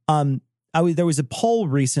 There was a poll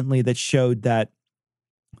recently that showed that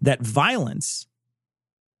violence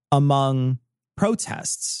among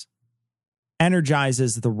protests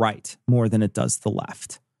energizes the right more than it does the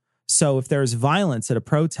left. So if there's violence at a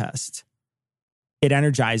protest, it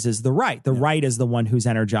energizes the right. The right is the one who's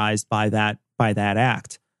energized by that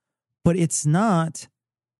act. But it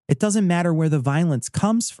doesn't matter where the violence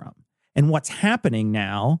comes from. And what's happening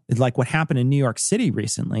now, like what happened in New York City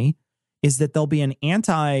recently, is that there'll be an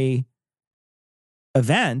anti-event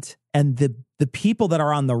and the people that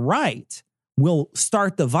are on the right will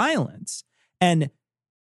start the violence. And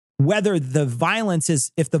whether if the violence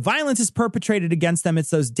is perpetrated against them,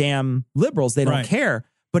 it's those damn liberals. They don't care.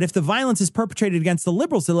 But if the violence is perpetrated against the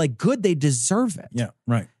liberals, they're like, good, they deserve it. Yeah,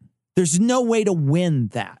 right. There's no way to win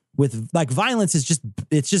that with like violence is just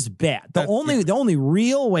bad. The only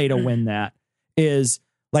real way to win that is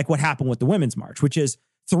like what happened with the Women's March, which is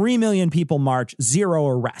 3 million people march, 0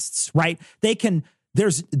 arrests, right?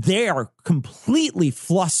 They are completely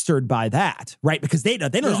flustered by that, right? Because they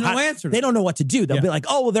don't know no answer. They don't know what to do. They'll be like,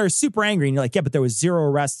 "Oh, well, they're super angry," and you're like, "Yeah, but there was 0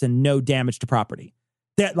 arrests and no damage to property."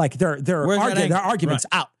 Their argument's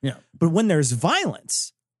out. Yeah. But when there's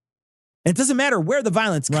violence, it doesn't matter where the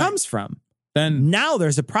violence comes from. Then now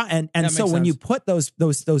there's a problem, and so when you put those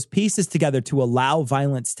pieces together to allow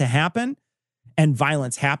violence to happen, and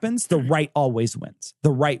violence happens, the right always wins.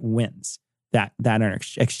 The right wins that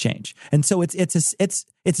exchange. And so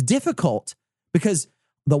it's difficult because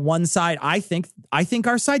the one side, I think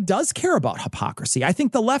our side does care about hypocrisy. I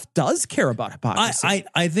think the left does care about hypocrisy.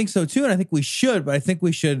 I think so too, and I think we should, but I think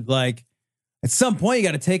we should, like, at some point you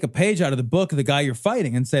got to take a page out of the book of the guy you're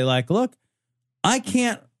fighting and say, like, look, I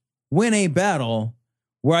can't win a battle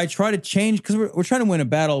where I try to change, because we're trying to win a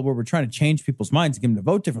battle where we're trying to change people's minds and get them to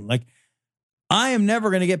vote differently. Like, I am never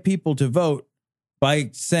going to get people to vote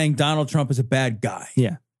by saying Donald Trump is a bad guy.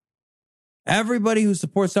 Yeah. Everybody who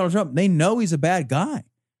supports Donald Trump, they know he's a bad guy.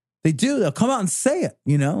 They do. They'll come out and say it,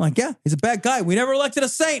 like, yeah, he's a bad guy. We never elected a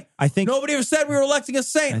saint. I think nobody ever said we were electing a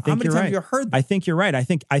saint. How many times have you heard that? I think you're right. I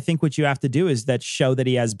think what you have to do is show that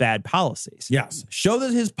he has bad policies. Yes. Show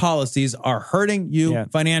that his policies are hurting you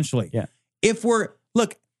financially. Yeah. If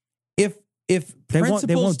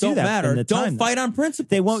principles don't matter, don't fight on principles.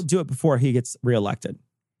 They won't do it before he gets reelected.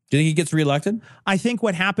 Do you think he gets reelected? I think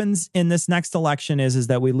what happens in this next election is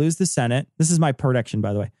that we lose the Senate. This is my prediction,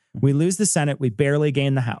 by the way. We lose the Senate. We barely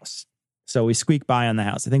gain the House. So we squeak by on the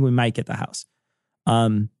House. I think we might get the House.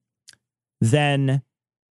 Then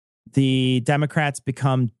the Democrats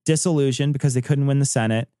become disillusioned because they couldn't win the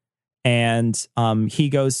Senate. And he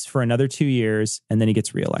goes for another 2 years, and then he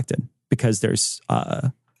gets reelected because there's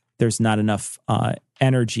not enough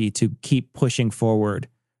energy to keep pushing forward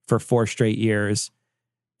for 4 straight years.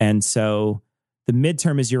 And so the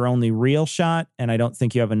midterm is your only real shot, and I don't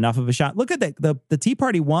think you have enough of a shot. Look at the Tea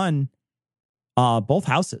Party won both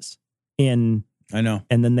houses I know,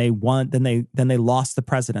 and then they won. Then they lost the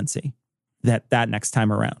presidency that next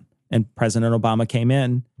time around, and President Obama came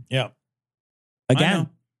in. Yeah, again.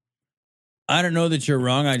 I don't know that you're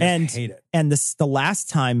wrong. I just hate it. And the last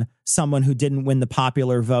time someone who didn't win the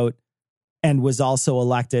popular vote and was also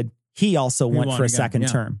elected, he also went for a second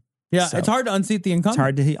term. Yeah, so it's hard to unseat the incumbent. It's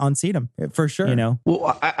hard to unseat him. Yeah, for sure.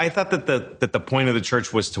 Well, I thought that the point of the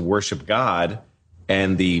church was to worship God,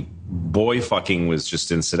 and the boy fucking was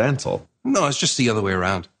just incidental. No, it's just the other way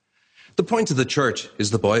around. The point of the church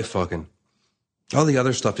is the boy fucking. All the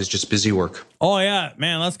other stuff is just busy work. Oh, yeah.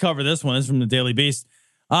 Man, let's cover this one. This is from the Daily Beast.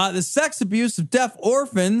 The sex abuse of deaf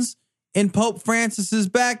orphans in Pope Francis's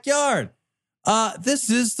backyard. This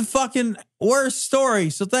is the fucking worst story.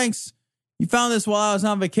 So thanks. You found this while I was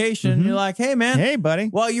on vacation. Mm-hmm. You're like, hey, man. Hey, buddy.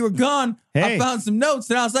 While you were gone, I found some notes.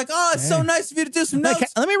 And I was like, oh, it's so nice of you to do some notes.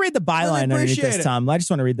 Let me read the byline underneath this, Tom. I just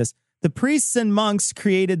want to read this. The priests and monks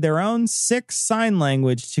created their own sick sign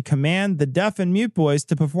language to command the deaf and mute boys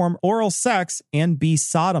to perform oral sex and be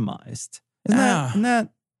sodomized. Isn't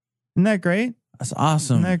that great? That's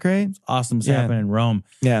awesome. Isn't that great? It's awesome. It's happening in Rome.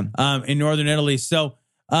 Yeah. In northern Italy. So,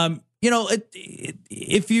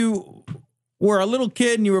 if you were a little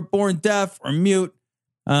kid and you were born deaf or mute,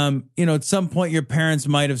 At some point your parents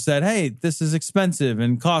might have said, hey, this is expensive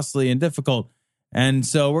and costly and difficult. And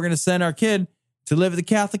so we're going to send our kid to live at the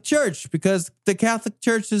Catholic Church because the Catholic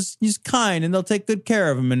Church is kind and they'll take good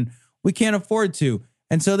care of them and we can't afford to.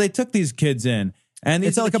 And so they took these kids in. And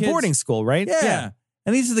it's like a boarding school, right? Yeah.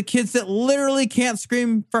 And these are the kids that literally can't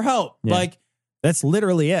scream for help. Yeah. Like, that's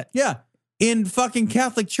literally it. Yeah. In fucking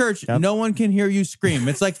Catholic Church, no one can hear you scream.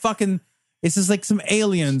 It's like fucking, it's just like some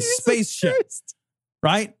alien spaceship,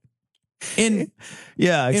 right? In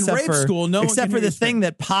rape school, no one except can for hear you the thing scream.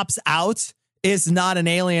 that pops out is not an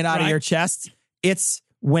alien out of your chest. It's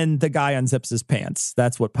when the guy unzips his pants.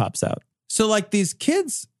 That's what pops out. So like these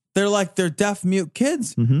kids, they're deaf mute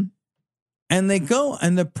kids. Mm-hmm. And they go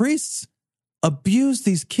and the priests abuse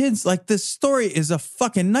these kids. Like this story is a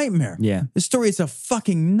fucking nightmare. Yeah. This story is a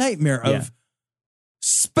fucking nightmare of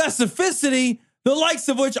specificity, the likes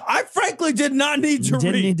of which I frankly did not need to read.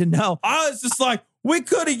 Didn't need to know. I was just like, we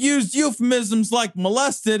could have used euphemisms like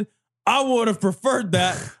molested. I would have preferred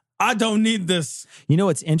that. I don't need this. You know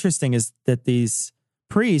what's interesting is that these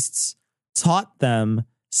priests taught them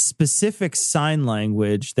specific sign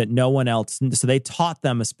language that no one else. So they taught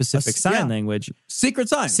them a specific sign language, secret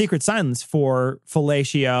signs for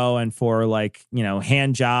fellatio and for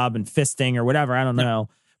hand job and fisting or whatever. I don't know.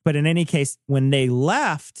 But in any case, when they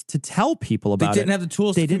left to tell people about it, they didn't have the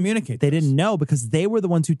tools to communicate. They didn't know because they were the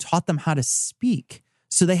ones who taught them how to speak.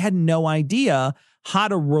 So they had no idea how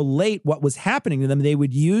to relate what was happening to them. They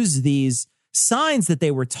would use these signs that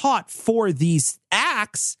they were taught for these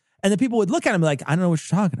acts, and the people would look at them like, I don't know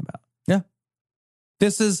what you're talking about. Yeah.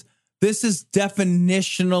 This is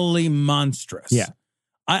definitionally monstrous. Yeah.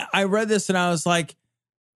 I read this and I was like,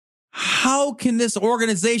 how can this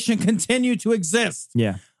organization continue to exist?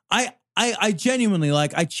 Yeah. I genuinely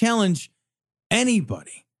I challenge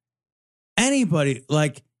anybody,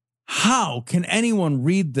 like, how can anyone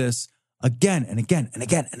read this again and again and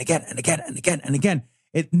again and again and again and again and again?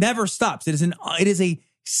 It never stops. It is a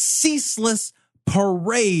ceaseless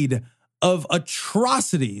parade of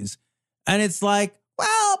atrocities. And it's like,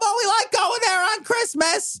 well, but we like going there on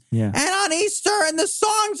Christmas and on Easter, and the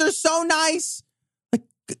songs are so nice. Like,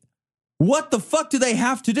 what the fuck do they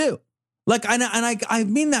have to do? Like, I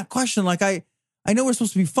mean that question. Like, I know we're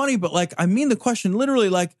supposed to be funny, but like, I mean the question literally.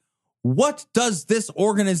 Like, what does this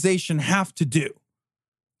organization have to do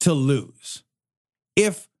to lose?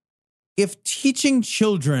 If teaching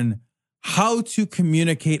children how to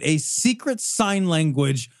communicate a secret sign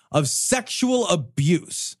language of sexual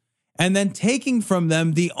abuse and then taking from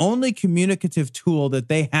them the only communicative tool that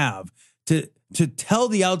they have to tell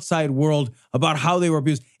the outside world about how they were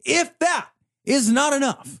abused, if that is not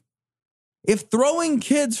enough, if throwing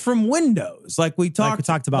kids from windows, like we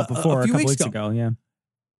talked about before a couple weeks ago,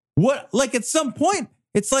 what, like at some point,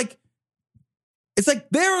 it's like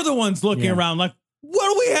they're the ones looking around like,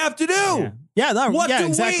 what do we have to do?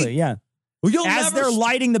 Exactly. Yeah. Well, as they're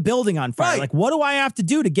lighting the building on fire, like, what do I have to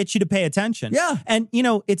do to get you to pay attention? Yeah. And,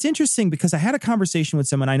 it's interesting because I had a conversation with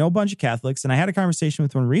someone, I know a bunch of Catholics, and I had a conversation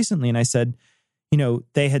with one recently, and I said,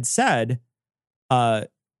 they had said, that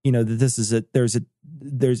there's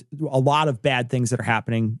a lot of bad things that are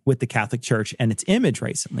happening with the Catholic Church and its image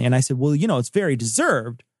recently. And I said, well, it's very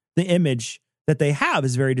deserved. The image that they have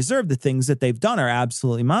is very deserved. The things that they've done are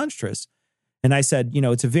absolutely monstrous. And I said,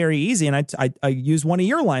 it's a very easy, and I use one of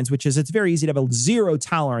your lines, which is it's very easy to have a zero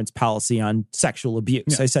tolerance policy on sexual abuse.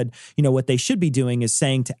 Yeah. I said, what they should be doing is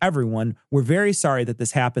saying to everyone, we're very sorry that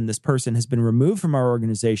this happened. This person has been removed from our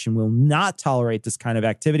organization. We'll not tolerate this kind of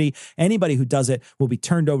activity. Anybody who does it will be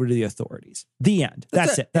turned over to the authorities. The end.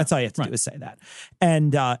 That's it. That's all you have to do is say that.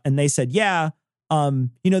 And they said, there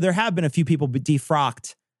have been a few people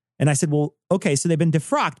defrocked. And I said, well, okay, so they've been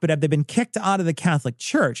defrocked, but have they been kicked out of the Catholic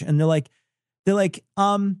Church? And they're like, yeah,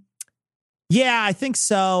 I think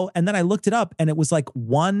so. And then I looked it up, and it was like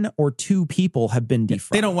 1 or 2 people have been defrocked.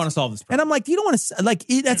 They don't want to solve this problem. And I'm like, you don't want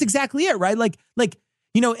to, that's exactly it, right? And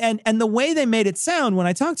the way they made it sound when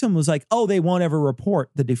I talked to them was like, oh, they won't ever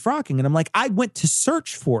report the defrocking. And I'm like, I went to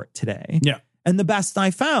search for it today. Yeah. And the best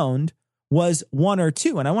I found was 1 or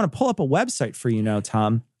 2. And I want to pull up a website for you now,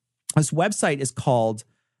 Tom. This website is called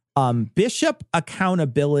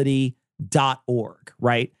bishopaccountability.org,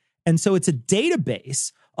 right? And so it's a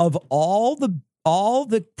database of all the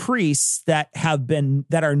priests that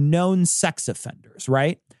are known sex offenders,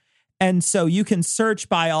 right? And so you can search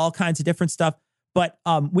by all kinds of different stuff, but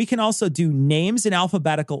we can also do names in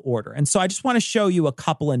alphabetical order. And so I just want to show you a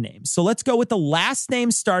couple of names. So let's go with the last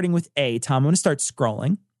name starting with A. Tom, I'm going to start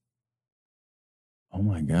scrolling. Oh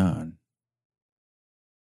my God.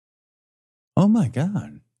 Oh my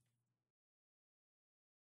God.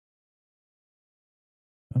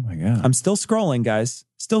 Oh my God. I'm still scrolling, guys.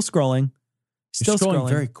 Still scrolling. You're scrolling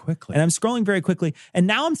very quickly. And I'm scrolling very quickly. And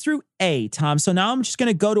now I'm through A, Tom. So now I'm just going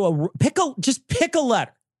to go to pick a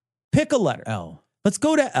letter. Pick a letter. L. Let's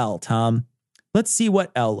go to L, Tom. Let's see what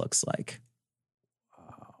L looks like.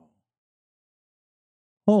 Wow.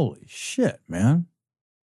 Holy shit, man.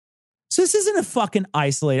 So this isn't a fucking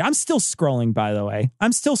isolated. I'm still scrolling, by the way.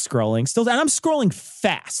 I'm still scrolling. And I'm scrolling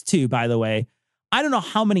fast, too, by the way. I don't know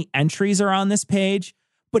how many entries are on this page,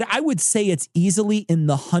 but I would say it's easily in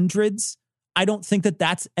the hundreds. I don't think that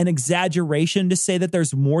that's an exaggeration to say that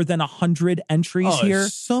there's more than 100 entries here.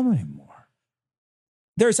 There's so many more.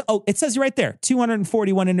 It says right there,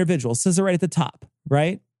 241 individuals. It says it right at the top,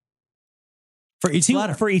 right? For each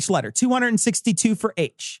letter. For each letter. 262 for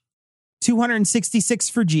H. 266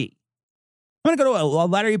 for G. I'm going to go to a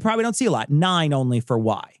letter you probably don't see a lot. 9 only for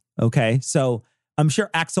Y. Okay. So I'm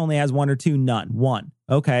sure X only has 1 or 2. None. 1.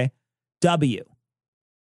 Okay. W.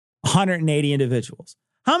 180 individuals.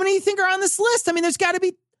 How many do you think are on this list? I mean, there's got to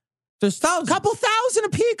be thousands. Couple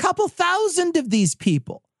thousand of these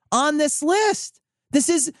people on this list. This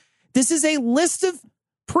is a list of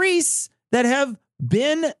priests that have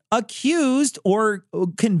been accused or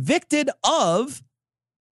convicted of.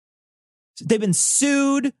 They've been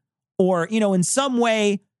sued or, in some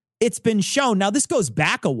way it's been shown. Now, this goes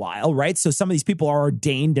back a while, right? So some of these people are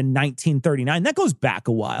ordained in 1939. That goes back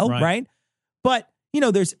a while, right? But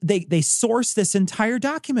they source this entire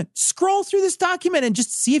document. Scroll through this document and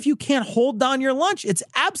just see if you can't hold down your lunch. It's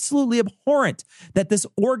absolutely abhorrent that this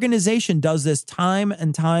organization does this time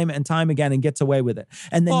and time and time again and gets away with it.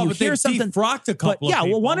 And then you hear something. Defrocked a couple of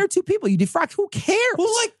people. Well, 1 or 2 people you defrocked. Who cares?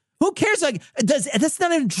 Who cares? That's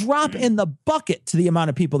not a drop in the bucket to the amount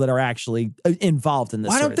of people that are actually involved in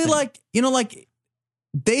this. Why don't they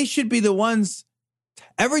they should be the ones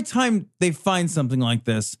every time they find something like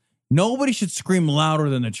this. Nobody should scream louder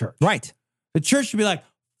than the church. Right. The church should be like,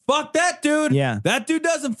 fuck that dude. Yeah. That dude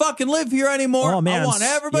doesn't fucking live here anymore. Oh, man. I want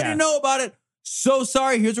everybody to know about it. So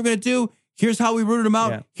sorry. Here's what we're going to do. Here's how we rooted him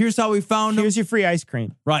out. Yeah. Here's how we found him. Here's your free ice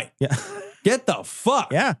cream. Right. Yeah. Get the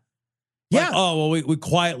fuck. Yeah. We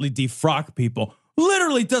quietly defrock people.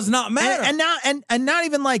 Literally does not matter. And not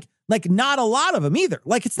even like not a lot of them either.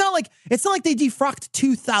 Like it's not like they defrocked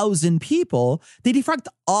 2,000 people. They defrocked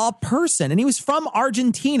a person, and he was from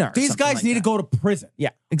Argentina. These guys need to go to prison.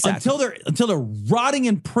 Yeah, exactly. Until they're rotting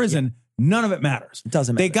in prison. None of it matters. It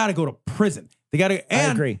doesn't matter. They got to go to prison. They got to.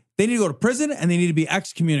 I agree. They need to go to prison and they need to be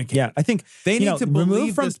excommunicated. Yeah, I think they need to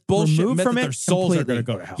believe this bullshit myth that their souls are going to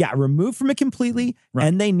go to hell. Yeah, remove from it completely,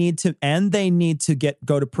 and they need to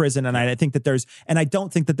go to prison. And I think that I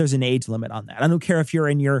don't think that there's an age limit on that. I don't care if you're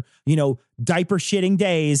in your diaper shitting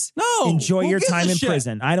days. No, enjoy your time in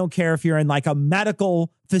prison. I don't care if you're in like a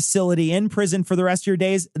medical facility in prison for the rest of your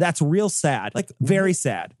days. That's real sad. Like very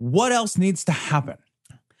sad. What else needs to happen?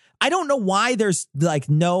 I don't know why there's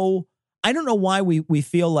I don't know why we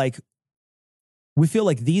feel like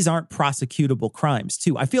these aren't prosecutable crimes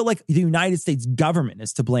too. I feel like the United States government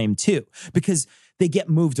is to blame too, because they get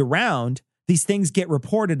moved around. These things get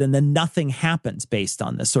reported and then nothing happens based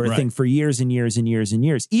on this sort of thing for years and years and years and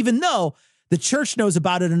years, even though the church knows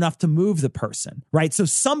about it enough to move the person, right? So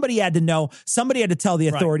somebody had to know, somebody had to tell the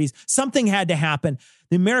authorities, something had to happen.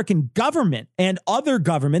 The American government and other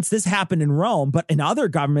governments, this happened in Rome, but in other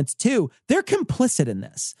governments too, they're complicit in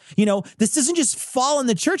this. This doesn't just fall on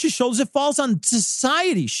the church's shoulders, it falls on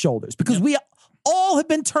society's shoulders, because we all have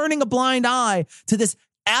been turning a blind eye to this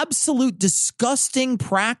absolute disgusting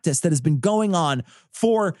practice that has been going on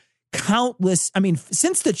for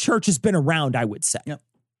since the church has been around, I would say. Yep.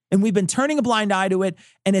 And we've been turning a blind eye to it,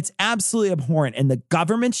 and it's absolutely abhorrent. And the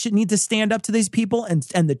government should need to stand up to these people, and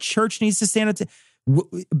the church needs to stand up to.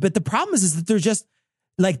 But the problem is that they're just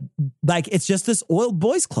like it's just this old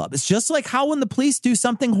boys club. It's just like how when the police do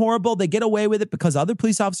something horrible, they get away with it because other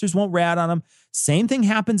police officers won't rat on them. Same thing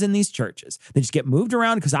happens in these churches. They just get moved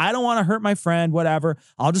around because I don't want to hurt my friend, whatever.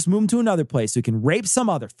 I'll just move him to another place so we can rape some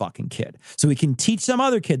other fucking kid. So we can teach some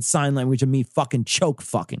other kid sign language and me fucking choke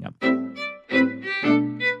fucking him.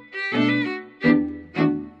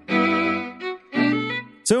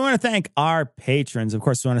 So we want to thank our patrons. Of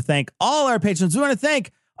course, we want to thank all our patrons. We want to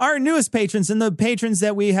thank our newest patrons and the patrons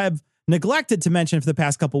that we have neglected to mention for the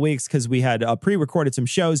past couple weeks because we had pre-recorded some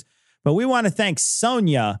shows. But we want to thank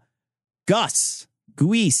Sonia, Gus,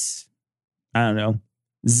 Guis,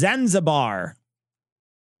 Zanzibar,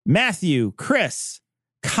 Matthew, Chris,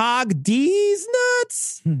 Cog D's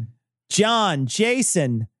Nuts, John,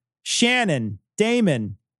 Jason, Shannon,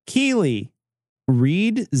 Damon, Keeley,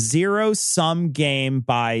 Read Zero Sum Game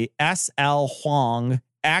by S.L. Huang,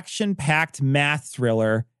 action-packed math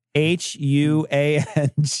thriller, HUANG.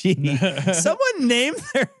 Someone named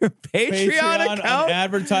their Patreon account an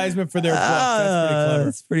advertisement for their book. That's pretty clever.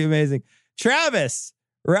 That's pretty amazing. Travis,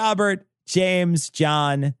 Robert, James,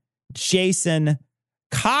 John, Jason,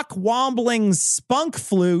 Cockwombling Spunk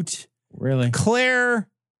Flute, really, Claire,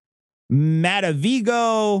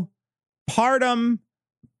 Matavigo, Pardum,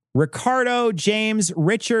 Ricardo, James,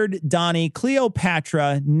 Richard, Donnie,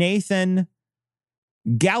 Cleopatra, Nathan,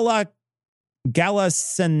 Galacinado,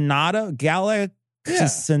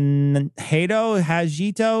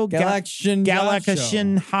 Hajito,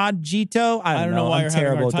 Galakashin Hajito. I don't know why you're having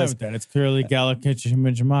a hard time with that. It's clearly Galakashin.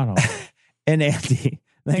 And Andy.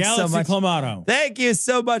 Thanks so much. Clamato. Thank you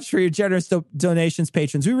so much for your generous donations,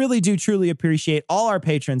 patrons. We really do truly appreciate all our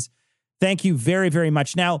patrons. Thank you very, very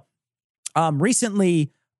much. Now,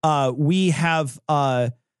 recently,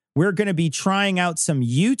 we're going to be trying out some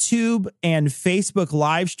YouTube and Facebook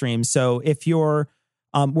live streams. So if you're,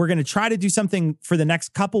 we're going to try to do something for the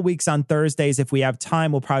next couple weeks on Thursdays. If we have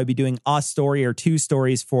time, we'll probably be doing a story or two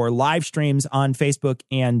stories for live streams on Facebook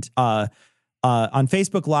and on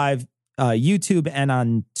Facebook Live, YouTube, and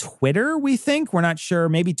on Twitter, we think. We're not sure.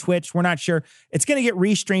 Maybe Twitch. We're not sure. It's going to get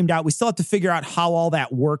restreamed out. We still have to figure out how all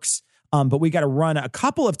that works. But we got to run a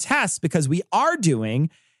couple of tests because we are doing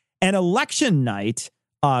an election night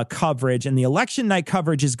coverage. And the election night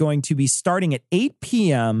coverage is going to be starting at 8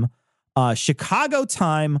 p.m. Chicago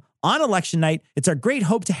time on election night. It's our great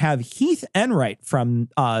hope to have Heath Enright from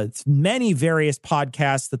many various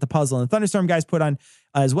podcasts that the Puzzle and the Thunderstorm guys put on,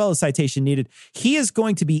 as well as Citation Needed. He is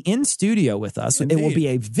going to be in studio with us. Indeed. It will be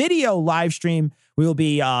a video live stream. We will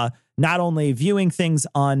be not only viewing things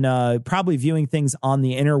on, probably viewing things on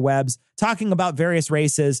the interwebs, talking about various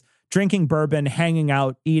races, drinking bourbon, hanging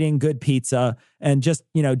out, eating good pizza, and just,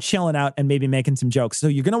 chilling out and maybe making some jokes. So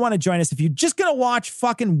you're going to want to join us. If you're just going to watch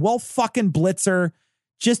fucking Wolf fucking Blitzer,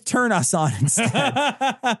 just turn us on instead.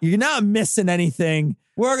 You're not missing anything.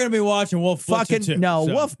 We're going to be watching Wolf Blitzer too. No,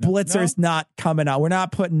 so, Wolf Blitzer's not coming out. We're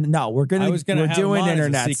not putting, we're doing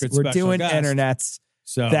internets. We're doing internets.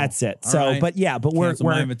 So that's it. So, right. But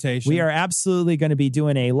we are absolutely going to be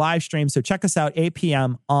doing a live stream. So check us out 8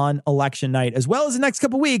 p.m. on election night, as well as the next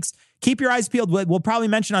couple of weeks. Keep your eyes peeled. We'll probably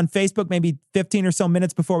mention on Facebook maybe 15 or so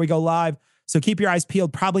minutes before we go live. So keep your eyes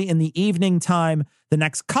peeled probably in the evening time. The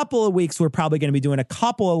next couple of weeks, we're probably going to be doing a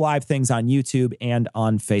couple of live things on YouTube and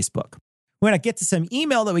on Facebook. We're going to get to some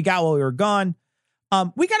email that we got while we were gone.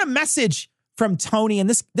 We got a message from Tony, and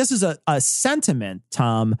this is a sentiment,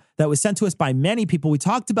 Tom, that was sent to us by many people. We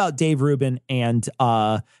talked about Dave Rubin and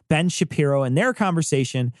Ben Shapiro and their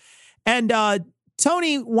conversation. And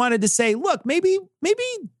Tony wanted to say, look, maybe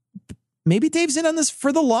Dave's in on this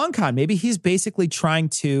for the long con. Maybe he's basically trying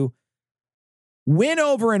to win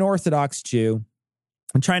over an Orthodox Jew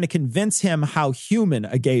and trying to convince him how human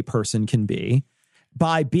a gay person can be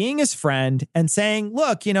by being his friend and saying,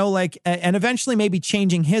 look, and eventually maybe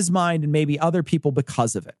changing his mind and maybe other people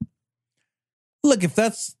because of it. Look, if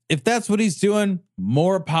that's what he's doing,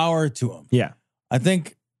 more power to him. Yeah. I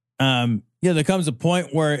think, there comes a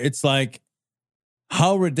point where it's like,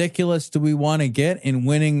 how ridiculous do we want to get in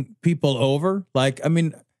winning people over? Like, at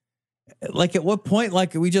what point,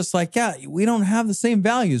 we just we don't have the same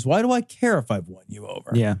values. Why do I care if I've won you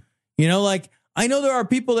over? Yeah. I know there are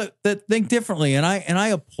people that think differently, and I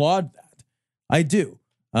applaud that. I do.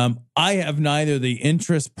 I have neither the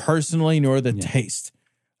interest personally nor the taste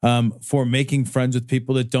for making friends with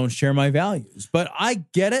people that don't share my values. But I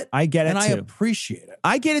get it. I get it, and too. I appreciate it.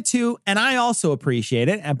 I get it too, and I also appreciate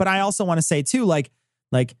it. But I also want to say too,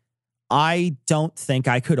 I don't think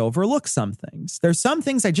I could overlook some things. There's some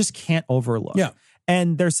things I just can't overlook. Yeah.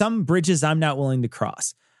 And there's some bridges I'm not willing to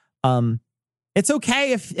cross. It's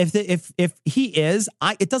okay if he is.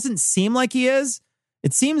 It doesn't seem like he is.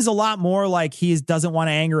 It seems a lot more like he doesn't want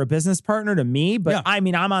to anger a business partner to me. But yeah.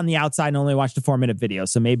 I'm on the outside and only watched a 4-minute video,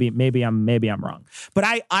 so maybe I'm wrong.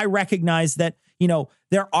 But I recognize that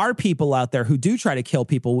there are people out there who do try to kill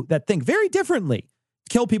people that think very differently.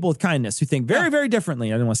 Kill people with kindness, who think very, very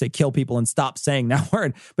differently. I don't want to say kill people and stop saying that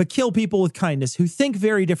word, but kill people with kindness who think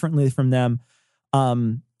very differently from them.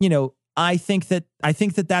 I think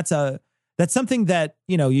that's something that,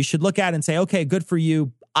 you should look at and say, okay, good for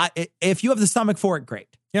you. If you have the stomach for it, great.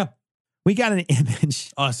 Yeah. We got an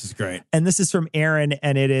image. Oh, this is great. And this is from Aaron,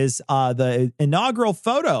 and it is the inaugural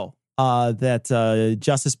photo that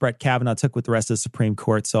Justice Brett Kavanaugh took with the rest of the Supreme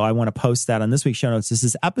Court. So I want to post that on this week's show notes. This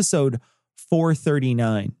is episode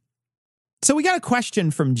 439. So we got a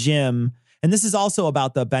question from Jim, and this is also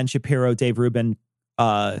about the Ben Shapiro, Dave Rubin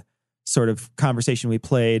sort of conversation we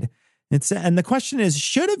played. And the question is,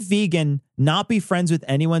 should a vegan not be friends with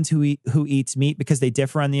anyone who eats meat because they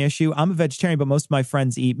differ on the issue? I'm a vegetarian, but most of my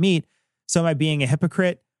friends eat meat. So am I being a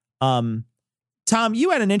hypocrite? Tom, you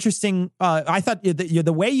had an interesting, I thought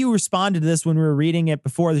the way you responded to this when we were reading it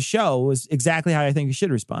before the show was exactly how I think you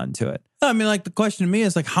should respond to it. I mean, like, the question to me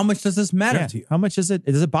is, like, how much does this matter to you? How much does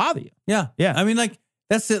it bother you? Yeah. Yeah. I mean, like,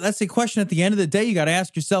 that's the question at the end of the day you got to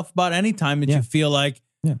ask yourself about any time that you feel like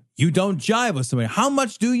you don't jive with somebody. How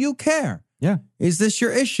much do you care? Yeah. Is this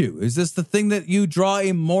your issue? Is this the thing that you draw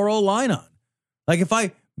a moral line on? Like, if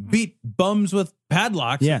I beat bums with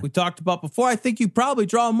padlocks, like we talked about before, I think you probably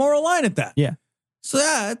draw a moral line at that. Yeah. So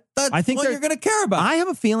that's I think what you're going to care about. I have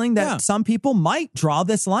a feeling that some people might draw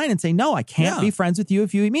this line and say, no, I can't be friends with you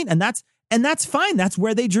if you eat meat. And that's fine. That's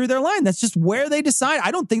where they drew their line. That's just where they decide.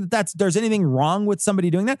 I don't think there's anything wrong with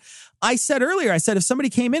somebody doing that. I said earlier, if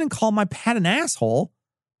somebody came in and called my pet an asshole,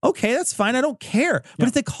 okay, that's fine. I don't care. But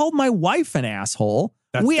if they called my wife an asshole,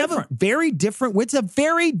 we have a very different, it's a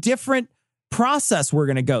very different process we're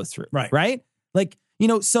going to go through. Right? Like,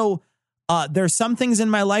 so there's some things in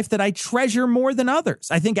my life that I treasure more than others.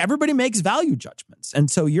 I think everybody makes value judgments. And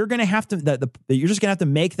so you're going to have to, you're just going to have to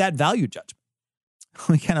make that value judgment.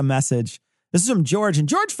 We got a message. This is from George. And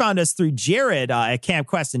George found us through Jared at Camp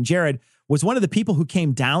Quest. And Jared was one of the people who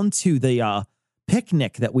came down to the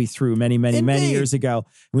picnic that we threw many years ago.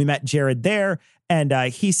 We met Jared there. And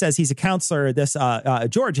he says he's a counselor.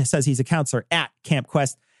 George says he's a counselor at Camp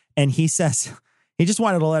Quest. And he says, he just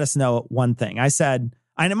wanted to let us know one thing. I said,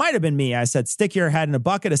 and it might have been me. I said, stick your head in a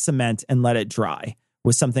bucket of cement and let it dry,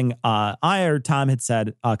 was something I or Tom had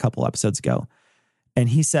said a couple episodes ago. And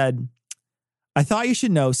he said, I thought you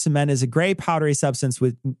should know cement is a gray powdery substance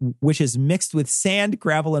which is mixed with sand,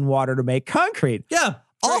 gravel, and water to make concrete. Yeah.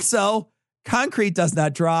 Also, concrete does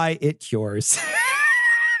not dry, it cures.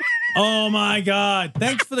 Oh my God.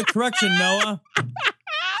 Thanks for the correction, Noah.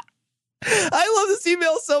 I love this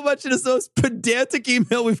email so much. It is the most pedantic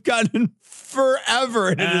email we've gotten forever.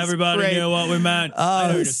 And everybody knew what we meant. I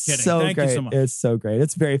know you're just kidding. So Thank great. you so much. It's so great.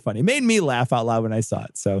 It's very funny. It made me laugh out loud when I saw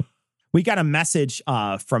it. So we got a message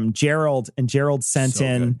from Gerald, and Gerald sent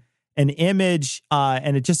in an image,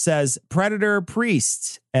 and it just says Predator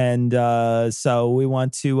Priest. And so we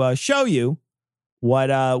want to show you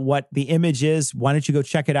what the image is. Why don't you go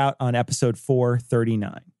check it out on episode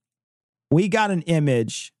 439? We got an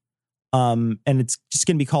image. And it's just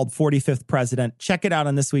going to be called 45th President. Check it out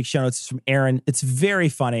on this week's show notes. It's from Aaron. It's very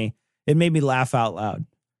funny. It made me laugh out loud.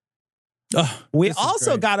 We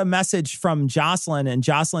also got a message from Jocelyn, and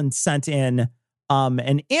Jocelyn sent in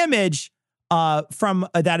an image from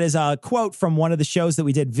that is a quote from one of the shows that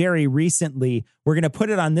we did very recently. We're going to put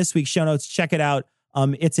it on this week's show notes. Check it out.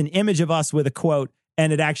 It's an image of us with a quote,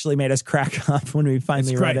 and it actually made us crack up when we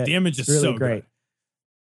finally read it. The image is really so great.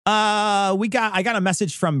 I got a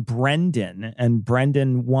message from Brendan, and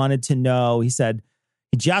Brendan wanted to know, he said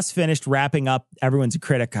he just finished wrapping up Everyone's a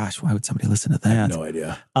Critic. Gosh, why would somebody listen to that? I have no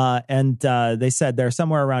idea. And they said they're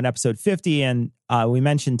somewhere around episode 50. And we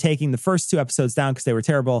mentioned taking the first two episodes down because they were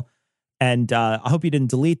terrible. And I hope you didn't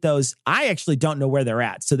delete those. I actually don't know where they're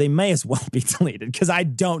at. So they may as well be deleted because I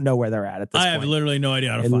don't know where they're at this point. I have literally no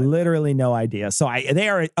idea how to find literally no idea. So they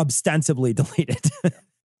are ostensibly deleted.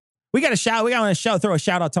 We got to throw a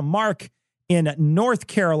shout out to Mark in North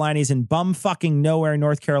Carolina. He's in bumfucking nowhere,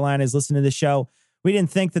 North Carolina, is listening to the show. We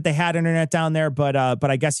didn't think that they had internet down there, but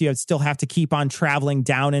I guess you still have to keep on traveling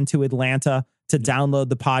down into Atlanta to download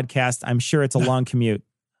the podcast. I'm sure it's a long commute.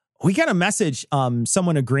 We got a message,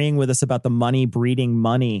 someone agreeing with us about the money breeding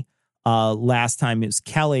money last time. It was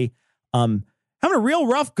Kelly. Having a real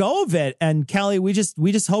rough go of it. And Kelly, we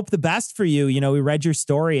just hope the best for you. We read your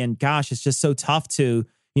story, and gosh, it's just so tough to,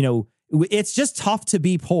 it's just tough to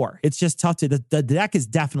be poor. It's just tough to, the deck is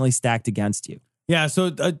definitely stacked against you. Yeah. So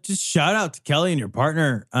just shout out to Kelly and your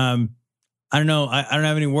partner. I don't know. I don't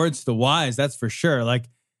have any words to the wise. That's for sure. Like,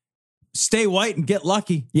 stay white and get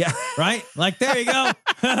lucky. Yeah. Right? Like, there you go.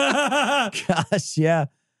 Gosh, yeah.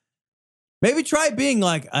 Maybe try being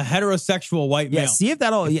like a heterosexual white male. Yeah, see if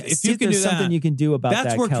that'll, if you can there's do that, something you can do about that.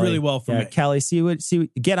 That's worked Kelly. really well for me. Kelly,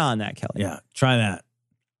 get on that, Kelly. Yeah, try that.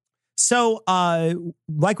 So,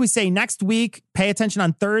 like we say, next week, pay attention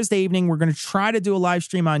on Thursday evening. We're going to try to do a live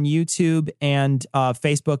stream on YouTube and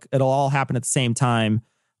Facebook. It'll all happen at the same time.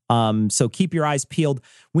 So keep your eyes peeled.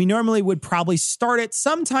 We normally would probably start it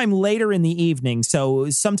sometime later in the evening. So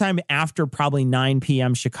sometime after probably 9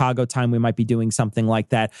 p.m. Chicago time, we might be doing something like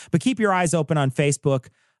that. But keep your eyes open on Facebook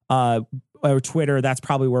or Twitter. That's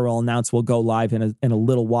probably where we'll announce we'll go live in a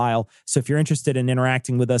little while. So if you're interested in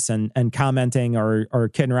interacting with us and commenting or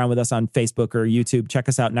kidding around with us on Facebook or YouTube, check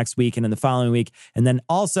us out next week and in the following week. And then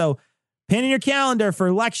also Pin in your calendar for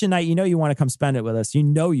election night. You know you want to come spend it with us. You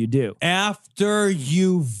know you do. After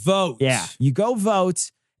you vote. Yeah. You go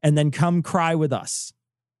vote and then come cry with us.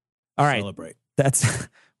 All right. Celebrate. That's,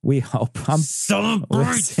 we hope.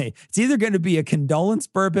 Celebrate. It's either going to be a condolence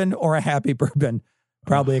bourbon or a happy bourbon.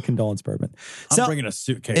 Probably a condolence bourbon. I'm bringing a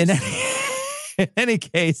suitcase. In any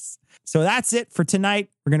case, so that's it for tonight.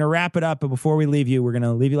 We're going to wrap it up. But before we leave you, we're going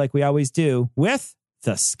to leave you like we always do with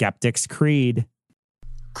the Skeptic's Creed.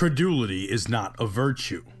 Credulity is not a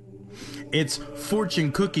virtue. It's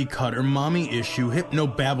fortune cookie cutter, mommy issue, hypno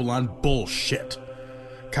Babylon bullshit.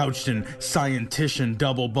 Couched in scientician,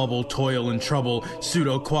 double bubble, toil and trouble,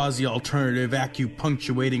 pseudo quasi alternative,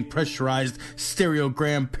 acupunctuating, pressurized,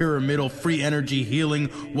 stereogram, pyramidal, free energy healing,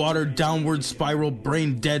 watered downward spiral,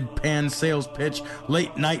 brain dead pan sales pitch,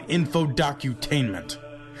 late night info docutainment.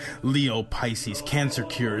 Leo, Pisces, cancer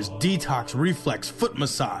cures, detox, reflex, foot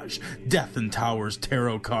massage, death and towers,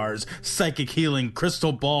 tarot cards, psychic healing,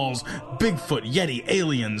 crystal balls, Bigfoot, Yeti,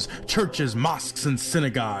 aliens, churches, mosques and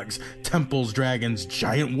synagogues, temples, dragons,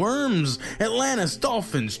 giant worms, Atlantis,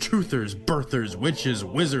 dolphins, truthers, birthers, witches,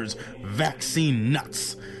 wizards, vaccine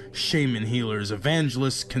nuts, shaman healers,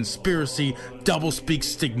 evangelists, conspiracy, doublespeak,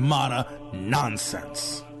 stigmata,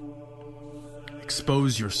 nonsense.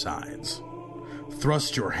 Expose your sides.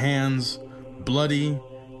 Thrust your hands, bloody,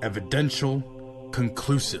 evidential,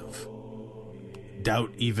 conclusive.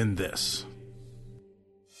 Doubt even this.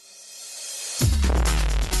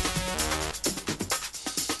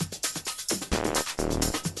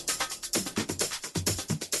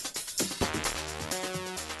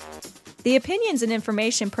 The opinions and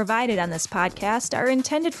information provided on this podcast are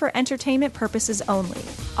intended for entertainment purposes only.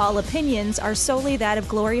 All opinions are solely that of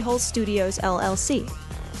Glory Hole Studios, LLC.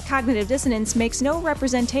 Cognitive Dissonance makes no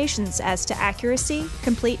representations as to accuracy,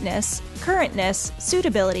 completeness, currentness,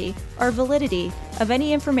 suitability, or validity of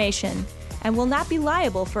any information and will not be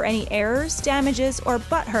liable for any errors, damages, or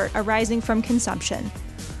butthurt arising from consumption.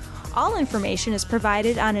 All information is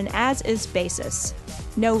provided on an as-is basis.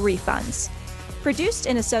 No refunds. Produced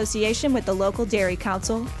in association with the local Dairy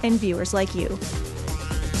Council and viewers like you.